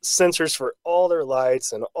 sensors for all their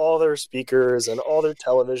lights and all their speakers and all their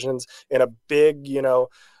televisions in a big,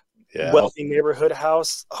 wealthy neighborhood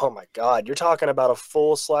house. Oh my God. You're talking about a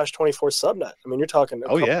full /24 subnet. I mean, you're talking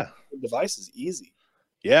devices easy.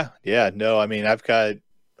 Yeah. Yeah. No, I mean, I've got,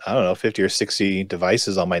 50 or 60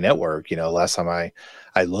 devices on my network. Last time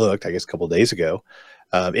I looked, I guess a couple of days ago.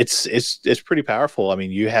 It's pretty powerful. I mean,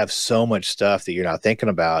 you have so much stuff that you're not thinking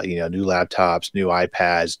about, new laptops, new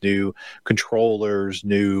iPads, new controllers,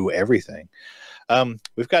 new everything.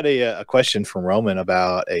 We've got a question from Roman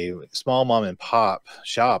about a small mom and pop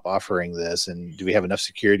shop offering this. And do we have enough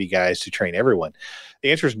security guys to train everyone?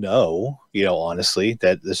 The answer is no, honestly,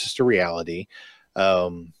 that this is just a reality.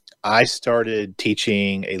 I started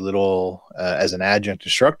teaching a little as an adjunct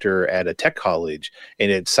instructor at a tech college,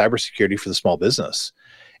 and it's cybersecurity for the small business.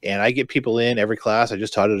 And I get people in every class. I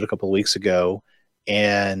just taught it a couple of weeks ago,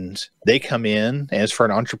 and they come in, and it's for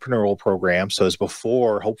an entrepreneurial program. So it's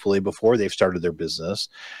hopefully before they've started their business.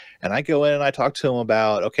 And I go in and I talk to them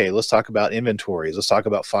about, okay, let's talk about inventories. Let's talk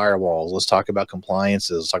about firewalls. Let's talk about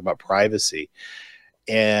compliances. Let's talk about privacy.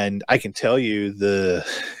 And I can tell you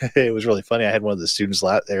it was really funny. I had one of the students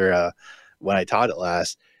there when I taught it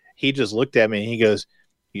last. He just looked at me and he goes,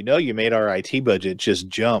 you made our IT budget just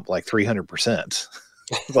jump like 300%.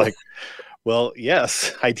 Like, well,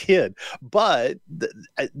 yes, I did. But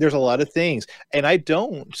there's a lot of things. And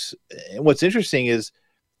what's interesting is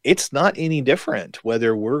it's not any different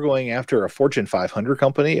whether we're going after a Fortune 500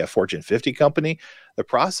 company, a Fortune 50 company. The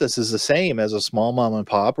process is the same as a small mom and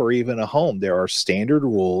pop or even a home. There are standard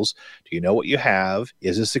rules. Do you know what you have?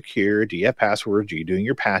 Is it secure? Do you have passwords? Are you doing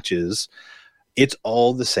your patches? It's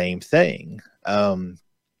all the same thing. And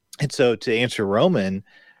so to answer Roman,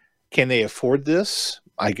 can they afford this?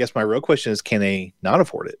 I guess my real question is, can they not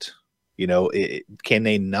afford it? Can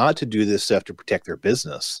they not to do this stuff to protect their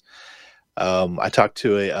business? I talked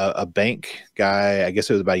to a bank guy, I guess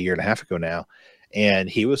it was about a year and a half ago now, and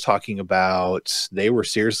he was talking about they were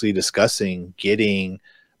seriously discussing getting,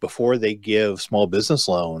 before they give small business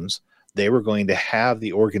loans, they were going to have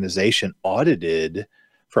the organization audited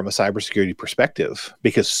from a cybersecurity perspective,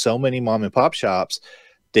 because so many mom and pop shops,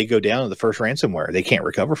 they go down to the first ransomware. They can't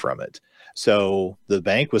recover from it. So the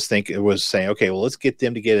bank was saying, okay, well, let's get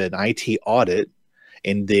them to get an IT audit,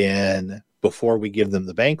 and then before we give them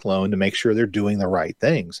the bank loan, to make sure they're doing the right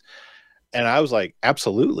things. And I was like,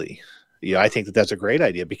 absolutely. I think that that's a great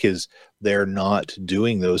idea, because they're not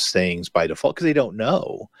doing those things by default because they don't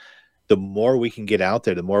know. The more we can get out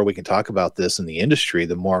there, the more we can talk about this in the industry,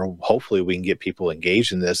 the more hopefully we can get people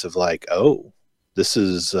engaged in this of like, oh, this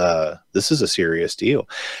is a serious deal.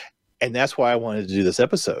 And that's why I wanted to do this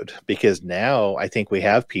episode, because now I think we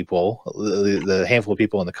have people, the handful of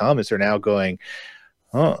people in the comments are now going,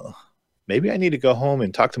 oh, maybe I need to go home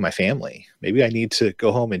and talk to my family. Maybe I need to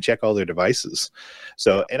go home and check all their devices.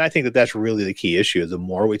 So, and I think that that's really the key issue. The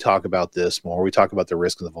more we talk about this, the more we talk about the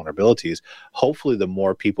risks and the vulnerabilities, hopefully the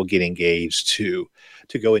more people get engaged to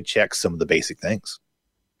go and check some of the basic things.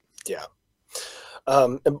 Yeah.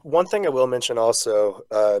 And one thing I will mention also,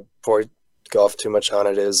 before we go off too much on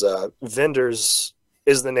it, is vendors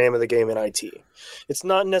is the name of the game in IT. It's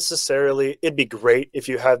not necessarily, it'd be great if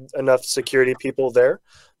you had enough security people there,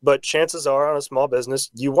 but chances are on a small business,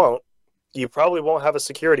 you probably won't have a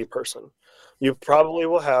security person. You probably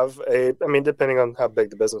will have depending on how big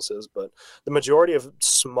the business is, but the majority of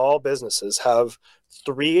small businesses have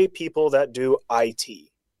 3 people that do IT,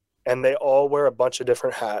 and they all wear a bunch of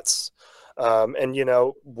different hats. And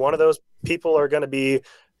one of those people are going to be,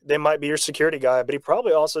 they might be your security guy, but he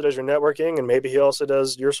probably also does your networking, and maybe he also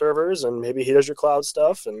does your servers, and maybe he does your cloud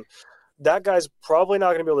stuff. And that guy's probably not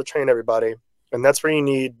going to be able to train everybody. And that's where you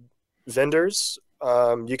need vendors.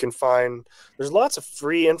 You can find, there's lots of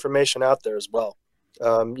free information out there as well.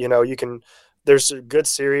 There's a good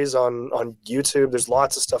series on YouTube. There's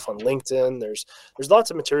lots of stuff on LinkedIn. There's lots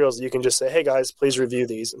of materials that you can just say, hey guys, please review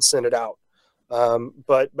these and send it out.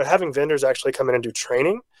 But having vendors actually come in and do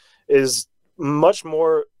training is much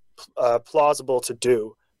more plausible to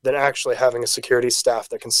do than actually having a security staff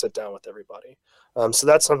that can sit down with everybody. So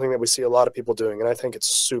that's something that we see a lot of people doing, and I think it's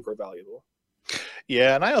super valuable.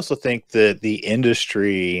 Yeah, and I also think that the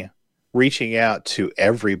industry reaching out to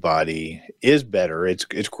everybody is better. It's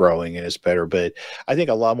growing and it's better, but I think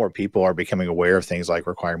a lot more people are becoming aware of things like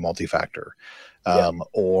requiring multi-factor,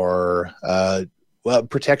 or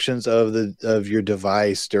protections of your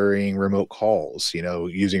device during remote calls,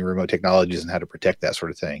 using remote technologies and how to protect that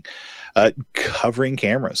sort of thing, covering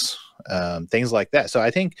cameras, things like that. So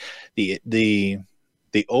I think the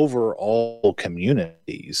overall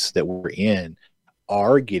communities that we're in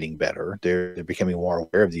are getting better. They're becoming more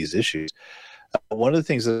aware of these issues. One of the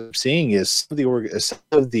things that I'm seeing is some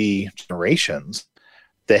of the generations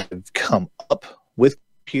that have come up with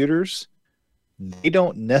computers, they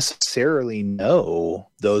don't necessarily know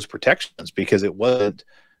those protections because it wasn't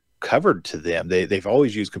covered to them. They've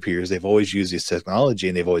always used computers, they've always used this technology,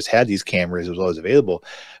 and they've always had these cameras as well as available,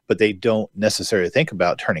 but they don't necessarily think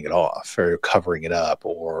about turning it off or covering it up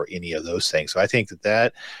or any of those things. So I think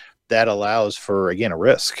that allows for, again, a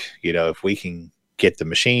risk. If we can get the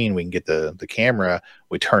machine, we can get the camera,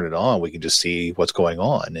 we turn it on, we can just see what's going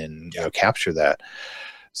on and capture that.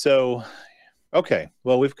 So okay,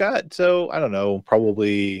 well, we've got, I don't know,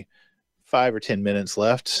 probably 5 or 10 minutes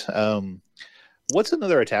left. What's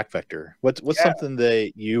another attack vector? What's something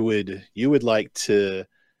that you would like to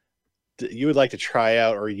try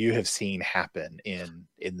out, or you have seen happen in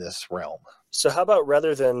this realm? So how about,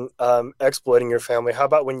 rather than exploiting your family, how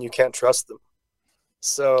about when you can't trust them?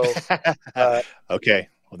 So okay,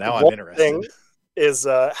 well, now I'm interested. Is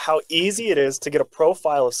how easy it is to get a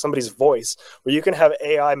profile of somebody's voice, where you can have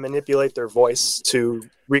AI manipulate their voice to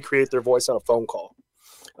recreate their voice on a phone call.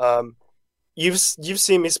 You've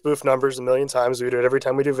seen me spoof numbers a million times. We do it every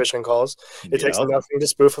time we do phishing calls. It takes nothing to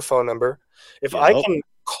spoof a phone number. If I can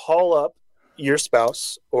call up your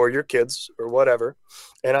spouse or your kids or whatever,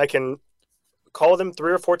 and I can call them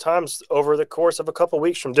 3 or 4 times over the course of a couple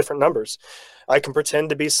weeks from different numbers. I can pretend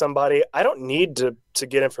to be somebody. I don't need to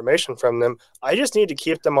get information from them. I just need to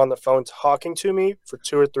keep them on the phone talking to me for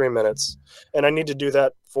 2 or 3 minutes. And I need to do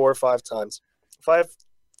that 4 or 5 times. If I have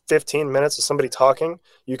 15 minutes of somebody talking,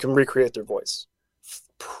 you can recreate their voice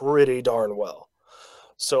pretty darn well.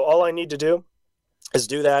 So all I need to do is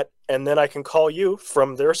do that, and then I can call you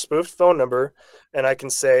from their spoofed phone number, and I can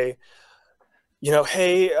say,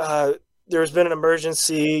 hey, there's been an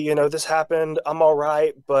emergency, this happened. I'm all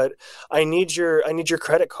right, but I need your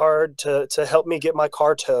credit card to help me get my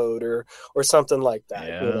car towed or something like that.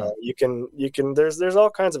 Yeah. You can there's all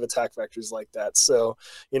kinds of attack vectors like that. So,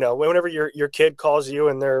 whenever your kid calls you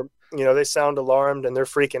and they're, they sound alarmed and they're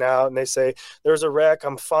freaking out and they say, there's a wreck,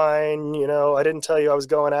 I'm fine, I didn't tell you I was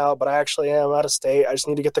going out, but I actually am out of state. I just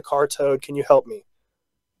need to get the car towed. Can you help me?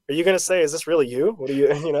 Are you going to say, is this really you? What are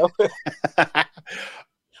you?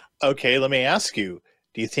 Okay, let me ask you,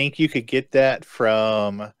 do you think you could get that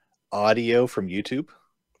from audio from YouTube?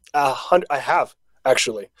 I have,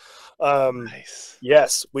 actually. Nice.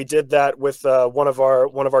 Yes, we did that with one of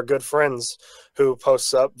our good friends who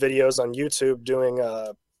posts up videos on YouTube doing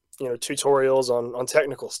tutorials on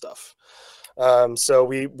technical stuff. So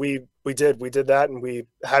we did that, and we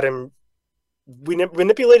had him. We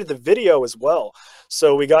manipulated the video as well.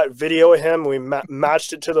 So we got video of him. We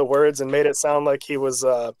matched it to the words and made it sound like he was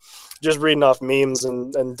just reading off memes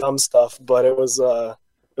and dumb stuff. But it was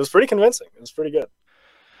pretty convincing. It was pretty good.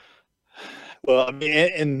 Well, I mean,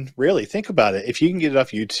 and really think about it. If you can get it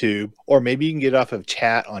off YouTube, or maybe you can get it off of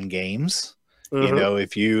chat on games. Mm-hmm.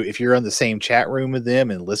 If you're on the same chat room with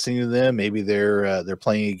them and listening to them, maybe they're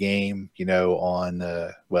playing a game, on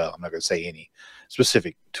well, I'm not going to say any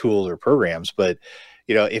specific tool or programs, but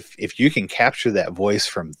if you can capture that voice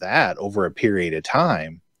from that over a period of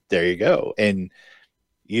time, there you go. And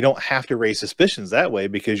you don't have to raise suspicions that way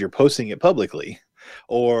because you're posting it publicly,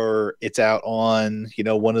 or it's out on,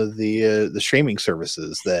 one of the streaming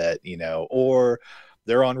services that, or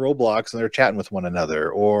they're on Roblox and they're chatting with one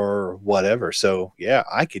another or whatever. So yeah,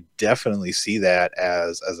 I could definitely see that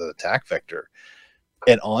as an attack vector.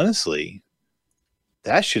 And honestly,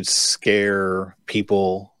 that should scare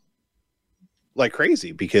people like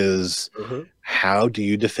crazy, because how do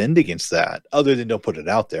you defend against that other than don't put it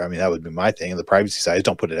out there? I mean, that would be my thing. On the privacy side is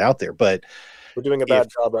don't put it out there, but we're doing a bad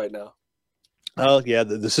job right now. Oh yeah,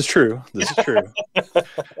 this is true. This is true.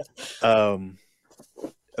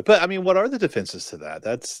 But I mean, what are the defenses to that?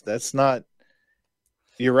 That's not,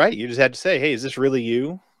 you're right. You just had to say, hey, is this really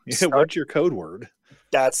you? What's your code word?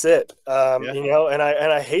 That's it. And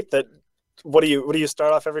I hate that. What do you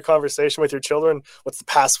start off every conversation with your children? What's the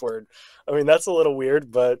password? I mean, that's a little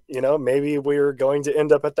weird, but maybe we're going to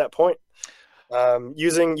end up at that point.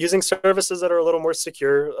 Using services that are a little more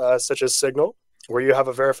secure, such as Signal, where you have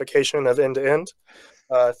a verification of end to end.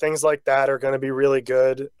 Things like that are going to be really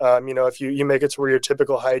good. If you make it to where your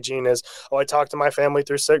typical hygiene is, I talk to my family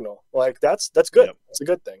through Signal. Like that's good. Yep. It's a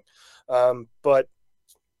good thing. But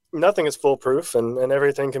nothing is foolproof, and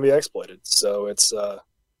everything can be exploited. So it's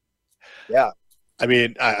yeah. I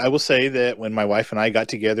mean, I will say that when my wife and I got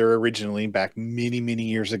together originally back many, many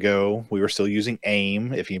years ago, we were still using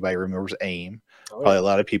AIM. If anybody remembers AIM, probably a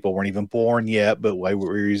lot of people weren't even born yet, but we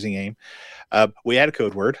were using AIM. We had a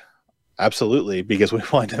code word. Absolutely, because we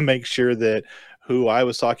wanted to make sure that who I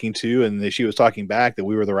was talking to and that she was talking back, that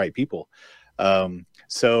we were the right people.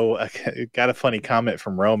 So I got a funny comment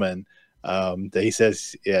from Roman that he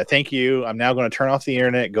says, yeah, thank you. I'm now going to turn off the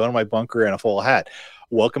internet, go into my bunker in a full hat.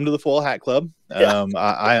 Welcome to the Full Hat Club. Yeah.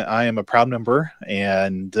 I am a proud member,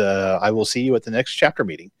 and I will see you at the next chapter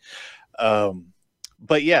meeting.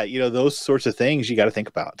 But yeah, those sorts of things you got to think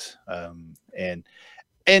about.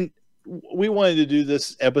 And we wanted to do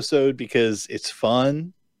this episode because it's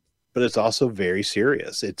fun, but it's also very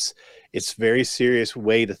serious. It's very serious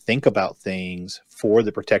way to think about things for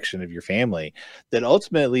the protection of your family that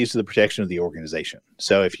ultimately leads to the protection of the organization.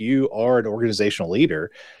 So if you are an organizational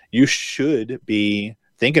leader, you should be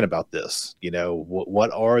thinking about this.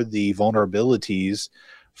 What are the vulnerabilities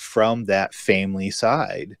from that family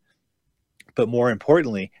side? But more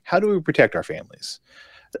importantly, how do we protect our families?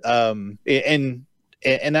 And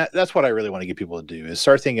that's what I really want to get people to do, is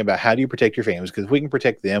start thinking about how do you protect your families, because if we can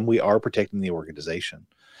protect them, we are protecting the organization.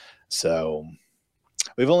 So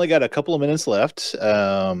we've only got a couple of minutes left.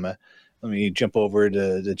 Let me jump over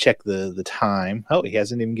to check the time. Oh, he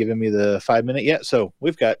hasn't even given me the 5 minute yet. So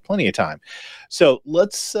we've got plenty of time. So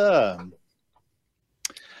let's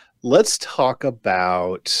talk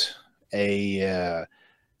about a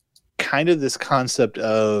kind of this concept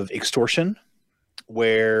of extortion,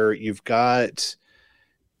 where you've got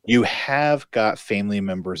You have got family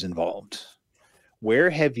members involved. Where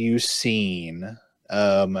have you seen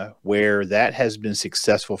where that has been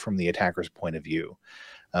successful from the attacker's point of view?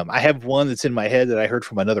 I have one that's in my head that I heard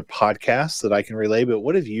from another podcast that I can relay. But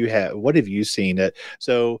what have you seen?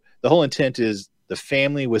 So the whole intent is the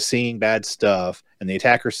family was seeing bad stuff, and the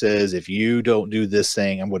attacker says, "If you don't do this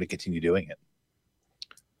thing, I'm going to continue doing it."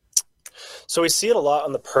 So we see it a lot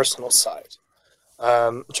on the personal side.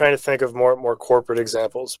 I'm trying to think of more corporate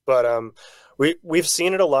examples, but we've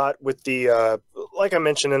seen it a lot with the like I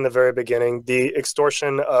mentioned in the very beginning, the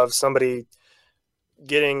extortion of somebody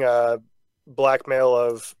getting blackmail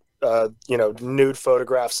of nude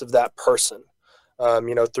photographs of that person,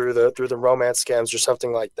 through the romance scams or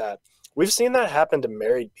something like that. We've seen that happen to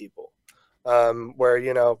married people,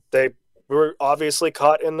 where they were obviously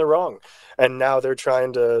caught in the wrong, and now they're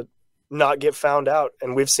trying to not get found out,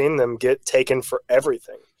 and we've seen them get taken for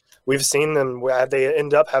everything. We've seen them where they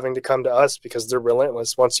end up having to come to us because they're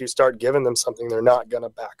relentless. Once you start giving them something, they're not going to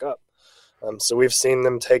back up. So we've seen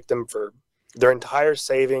them take them for their entire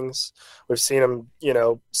savings. We've seen them,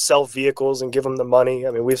 sell vehicles and give them the money.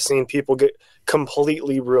 I mean, we've seen people get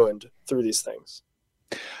completely ruined through these things.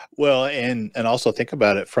 Well, and also think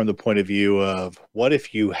about it from the point of view of, what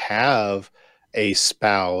if you have a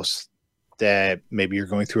spouse that maybe you're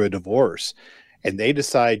going through a divorce, and they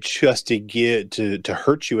decide just to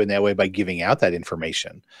hurt you in that way by giving out that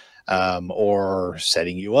information, or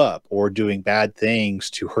setting you up, or doing bad things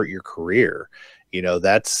to hurt your career.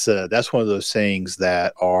 That's one of those things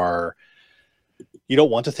that you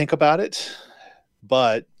don't want to think about it.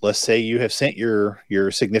 But let's say you have sent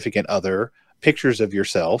your significant other pictures of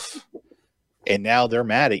yourself, and now they're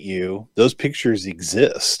mad at you. Those pictures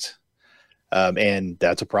exist. And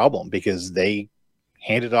that's a problem, because they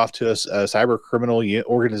hand it off to a cyber criminal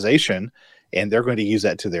organization, and they're going to use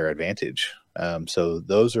that to their advantage. So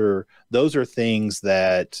those are things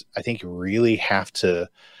that I think you really have to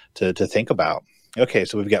think about. Okay,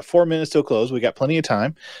 so we've got 4 minutes till close. We got plenty of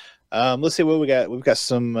time. Let's see what we got. We've got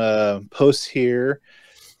some posts here.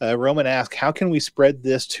 Roman asked, how can we spread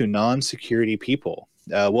this to non-security people?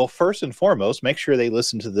 Well, first and foremost, make sure they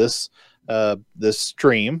listen to this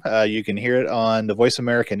stream. You can hear it on the Voice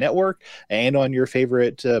America Network and on your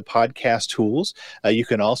favorite podcast tools. You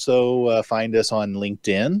can also find us on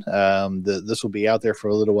LinkedIn. This will be out there for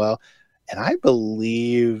a little while, and I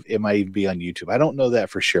believe it might be on YouTube. I don't know that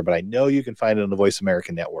for sure, but I know you can find it on the Voice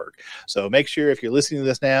America Network. So make sure, if you're listening to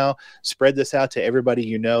this now, spread this out to everybody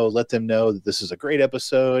you know. Let them know that this is a great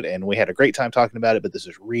episode, and we had a great time talking about it, but this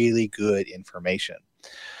is really good information.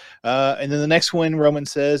 And then the next one Roman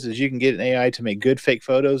says is, you can get an AI to make good fake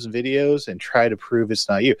photos and videos and try to prove it's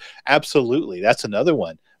not you. Absolutely. That's another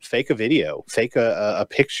one. Fake a video, fake a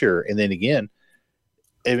picture. And then again,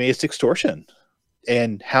 I mean, it's extortion.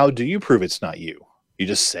 And how do you prove it's not you? You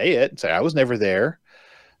just say it. Say, I was never there.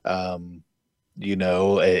 I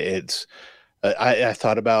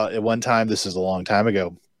thought about at one time, this is a long time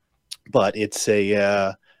ago, but it's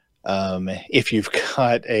if you've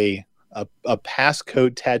got a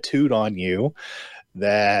passcode tattooed on you,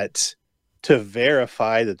 that to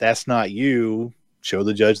verify that that's not you, show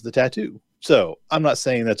the judge the tattoo. So I'm not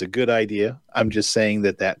saying that's a good idea. I'm just saying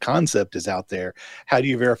that concept is out there. How do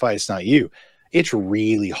you verify it's not you? It's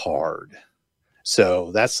really hard.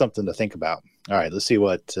 So that's something to think about. All right, let's see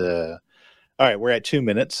what, all right, we're at 2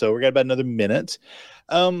 minutes, so we got about another minute.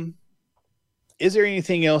 Is there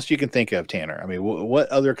anything else you can think of, Tanner? I mean, what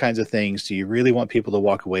other kinds of things do you really want people to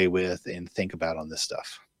walk away with and think about on this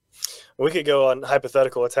stuff? We could go on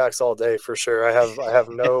hypothetical attacks all day for sure. I have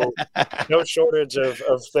no shortage of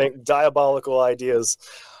diabolical ideas.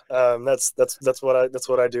 That's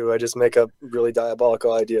what I do. I just make up really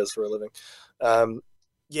diabolical ideas for a living.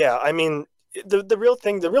 Yeah, I mean, the real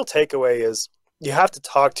takeaway is, you have to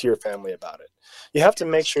talk to your family about it. You have to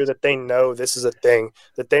make sure that they know this is a thing,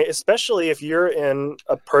 especially if you're in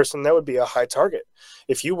a person that would be a high target.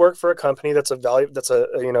 If you work for a company that's a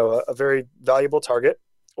very valuable target,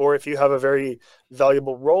 or if you have a very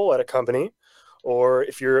valuable role at a company, or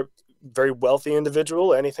if you're a very wealthy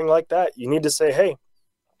individual, anything like that, you need to say, hey,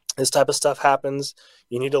 this type of stuff happens.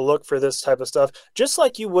 You need to look for this type of stuff. Just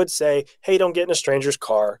like you would say, hey, don't get in a stranger's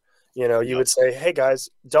car. You would say, hey guys,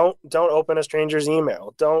 don't open a stranger's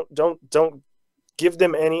email. Don't give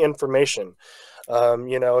them any information.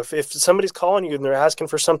 If somebody's calling you and they're asking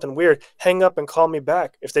for something weird, hang up and call me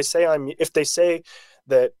back. If they say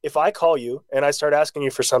that if I call you and I start asking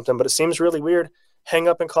you for something, but it seems really weird, hang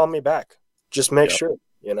up and call me back. Just make sure,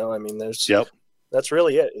 that's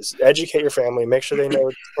really it, is educate your family, make sure they know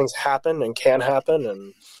things happen and can happen,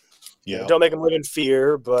 and don't make them live in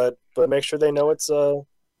fear, but make sure they know it's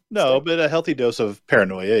No, but a healthy dose of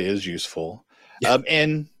paranoia is useful. Yeah.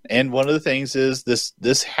 And one of the things is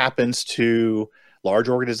this happens to large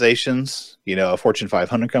organizations, a Fortune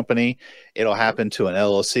 500 company. It'll happen to an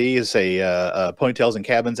LLC, say Ponytails and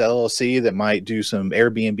Cabins LLC that might do some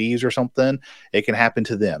Airbnbs or something. It can happen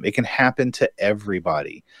to them. It can happen to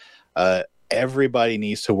everybody. Everybody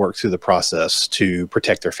needs to work through the process to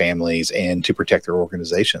protect their families and to protect their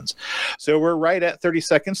organizations. So we're right at 30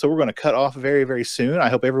 seconds. So we're going to cut off very, very soon. I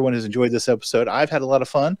hope everyone has enjoyed this episode. I've had a lot of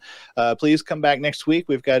fun. Please come back next week.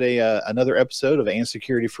 We've got another episode of And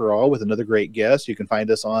Security for All with another great guest. You can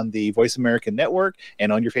find us on the Voice America Network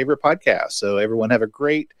and on your favorite podcast. So everyone have a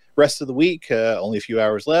great rest of the week. Only a few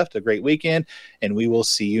hours left, a great weekend, and we will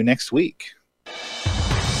see you next week.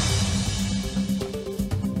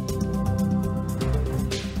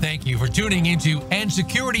 Thank you for tuning into And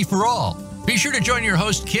Security for All. Be sure to join your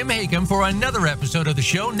host, Kim Hakem, for another episode of the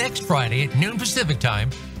show next Friday at noon Pacific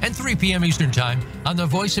Time and 3 p.m. Eastern Time on the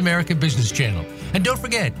Voice America Business Channel. And don't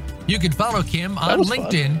forget, you can follow Kim on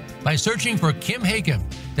LinkedIn by searching for Kim Hakem.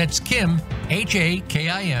 That's Kim,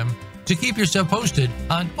 Hakim, to keep yourself posted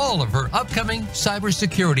on all of her upcoming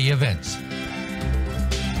cybersecurity events.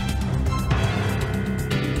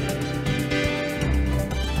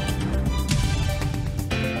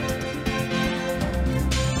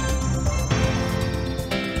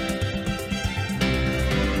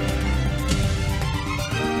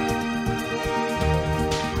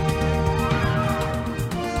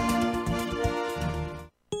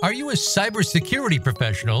 Are you a cybersecurity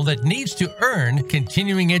professional that needs to earn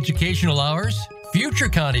continuing educational hours?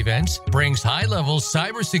 FutureCon Events brings high-level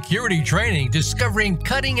cybersecurity training discovering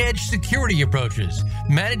cutting-edge security approaches,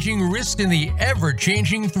 managing risk in the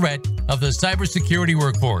ever-changing threat of the cybersecurity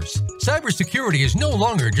workforce. Cybersecurity is no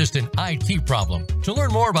longer just an IT problem. To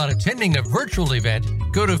learn more about attending a virtual event,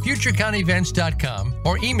 go to futureconevents.com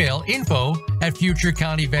or email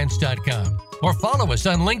info@futureconevents.com. Or follow us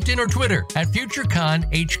on LinkedIn or Twitter at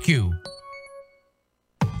FutureConHQ.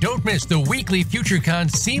 Don't miss the weekly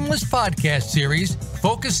FutureCon Seamless podcast series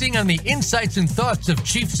focusing on the insights and thoughts of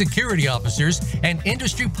chief security officers and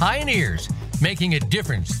industry pioneers making a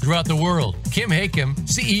difference throughout the world. Kim Hakem,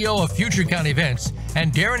 CEO of FutureCon Events,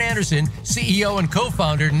 and Darren Anderson, CEO and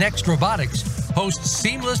co-founder Next Robotics, host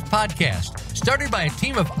Seamless Podcast, started by a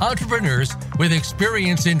team of entrepreneurs with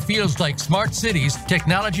experience in fields like smart cities,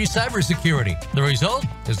 technology, cybersecurity. The result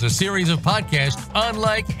is a series of podcasts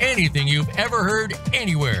unlike anything you've ever heard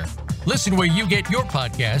anywhere. Listen where you get your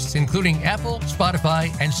podcasts, including Apple,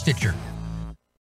 Spotify, and Stitcher.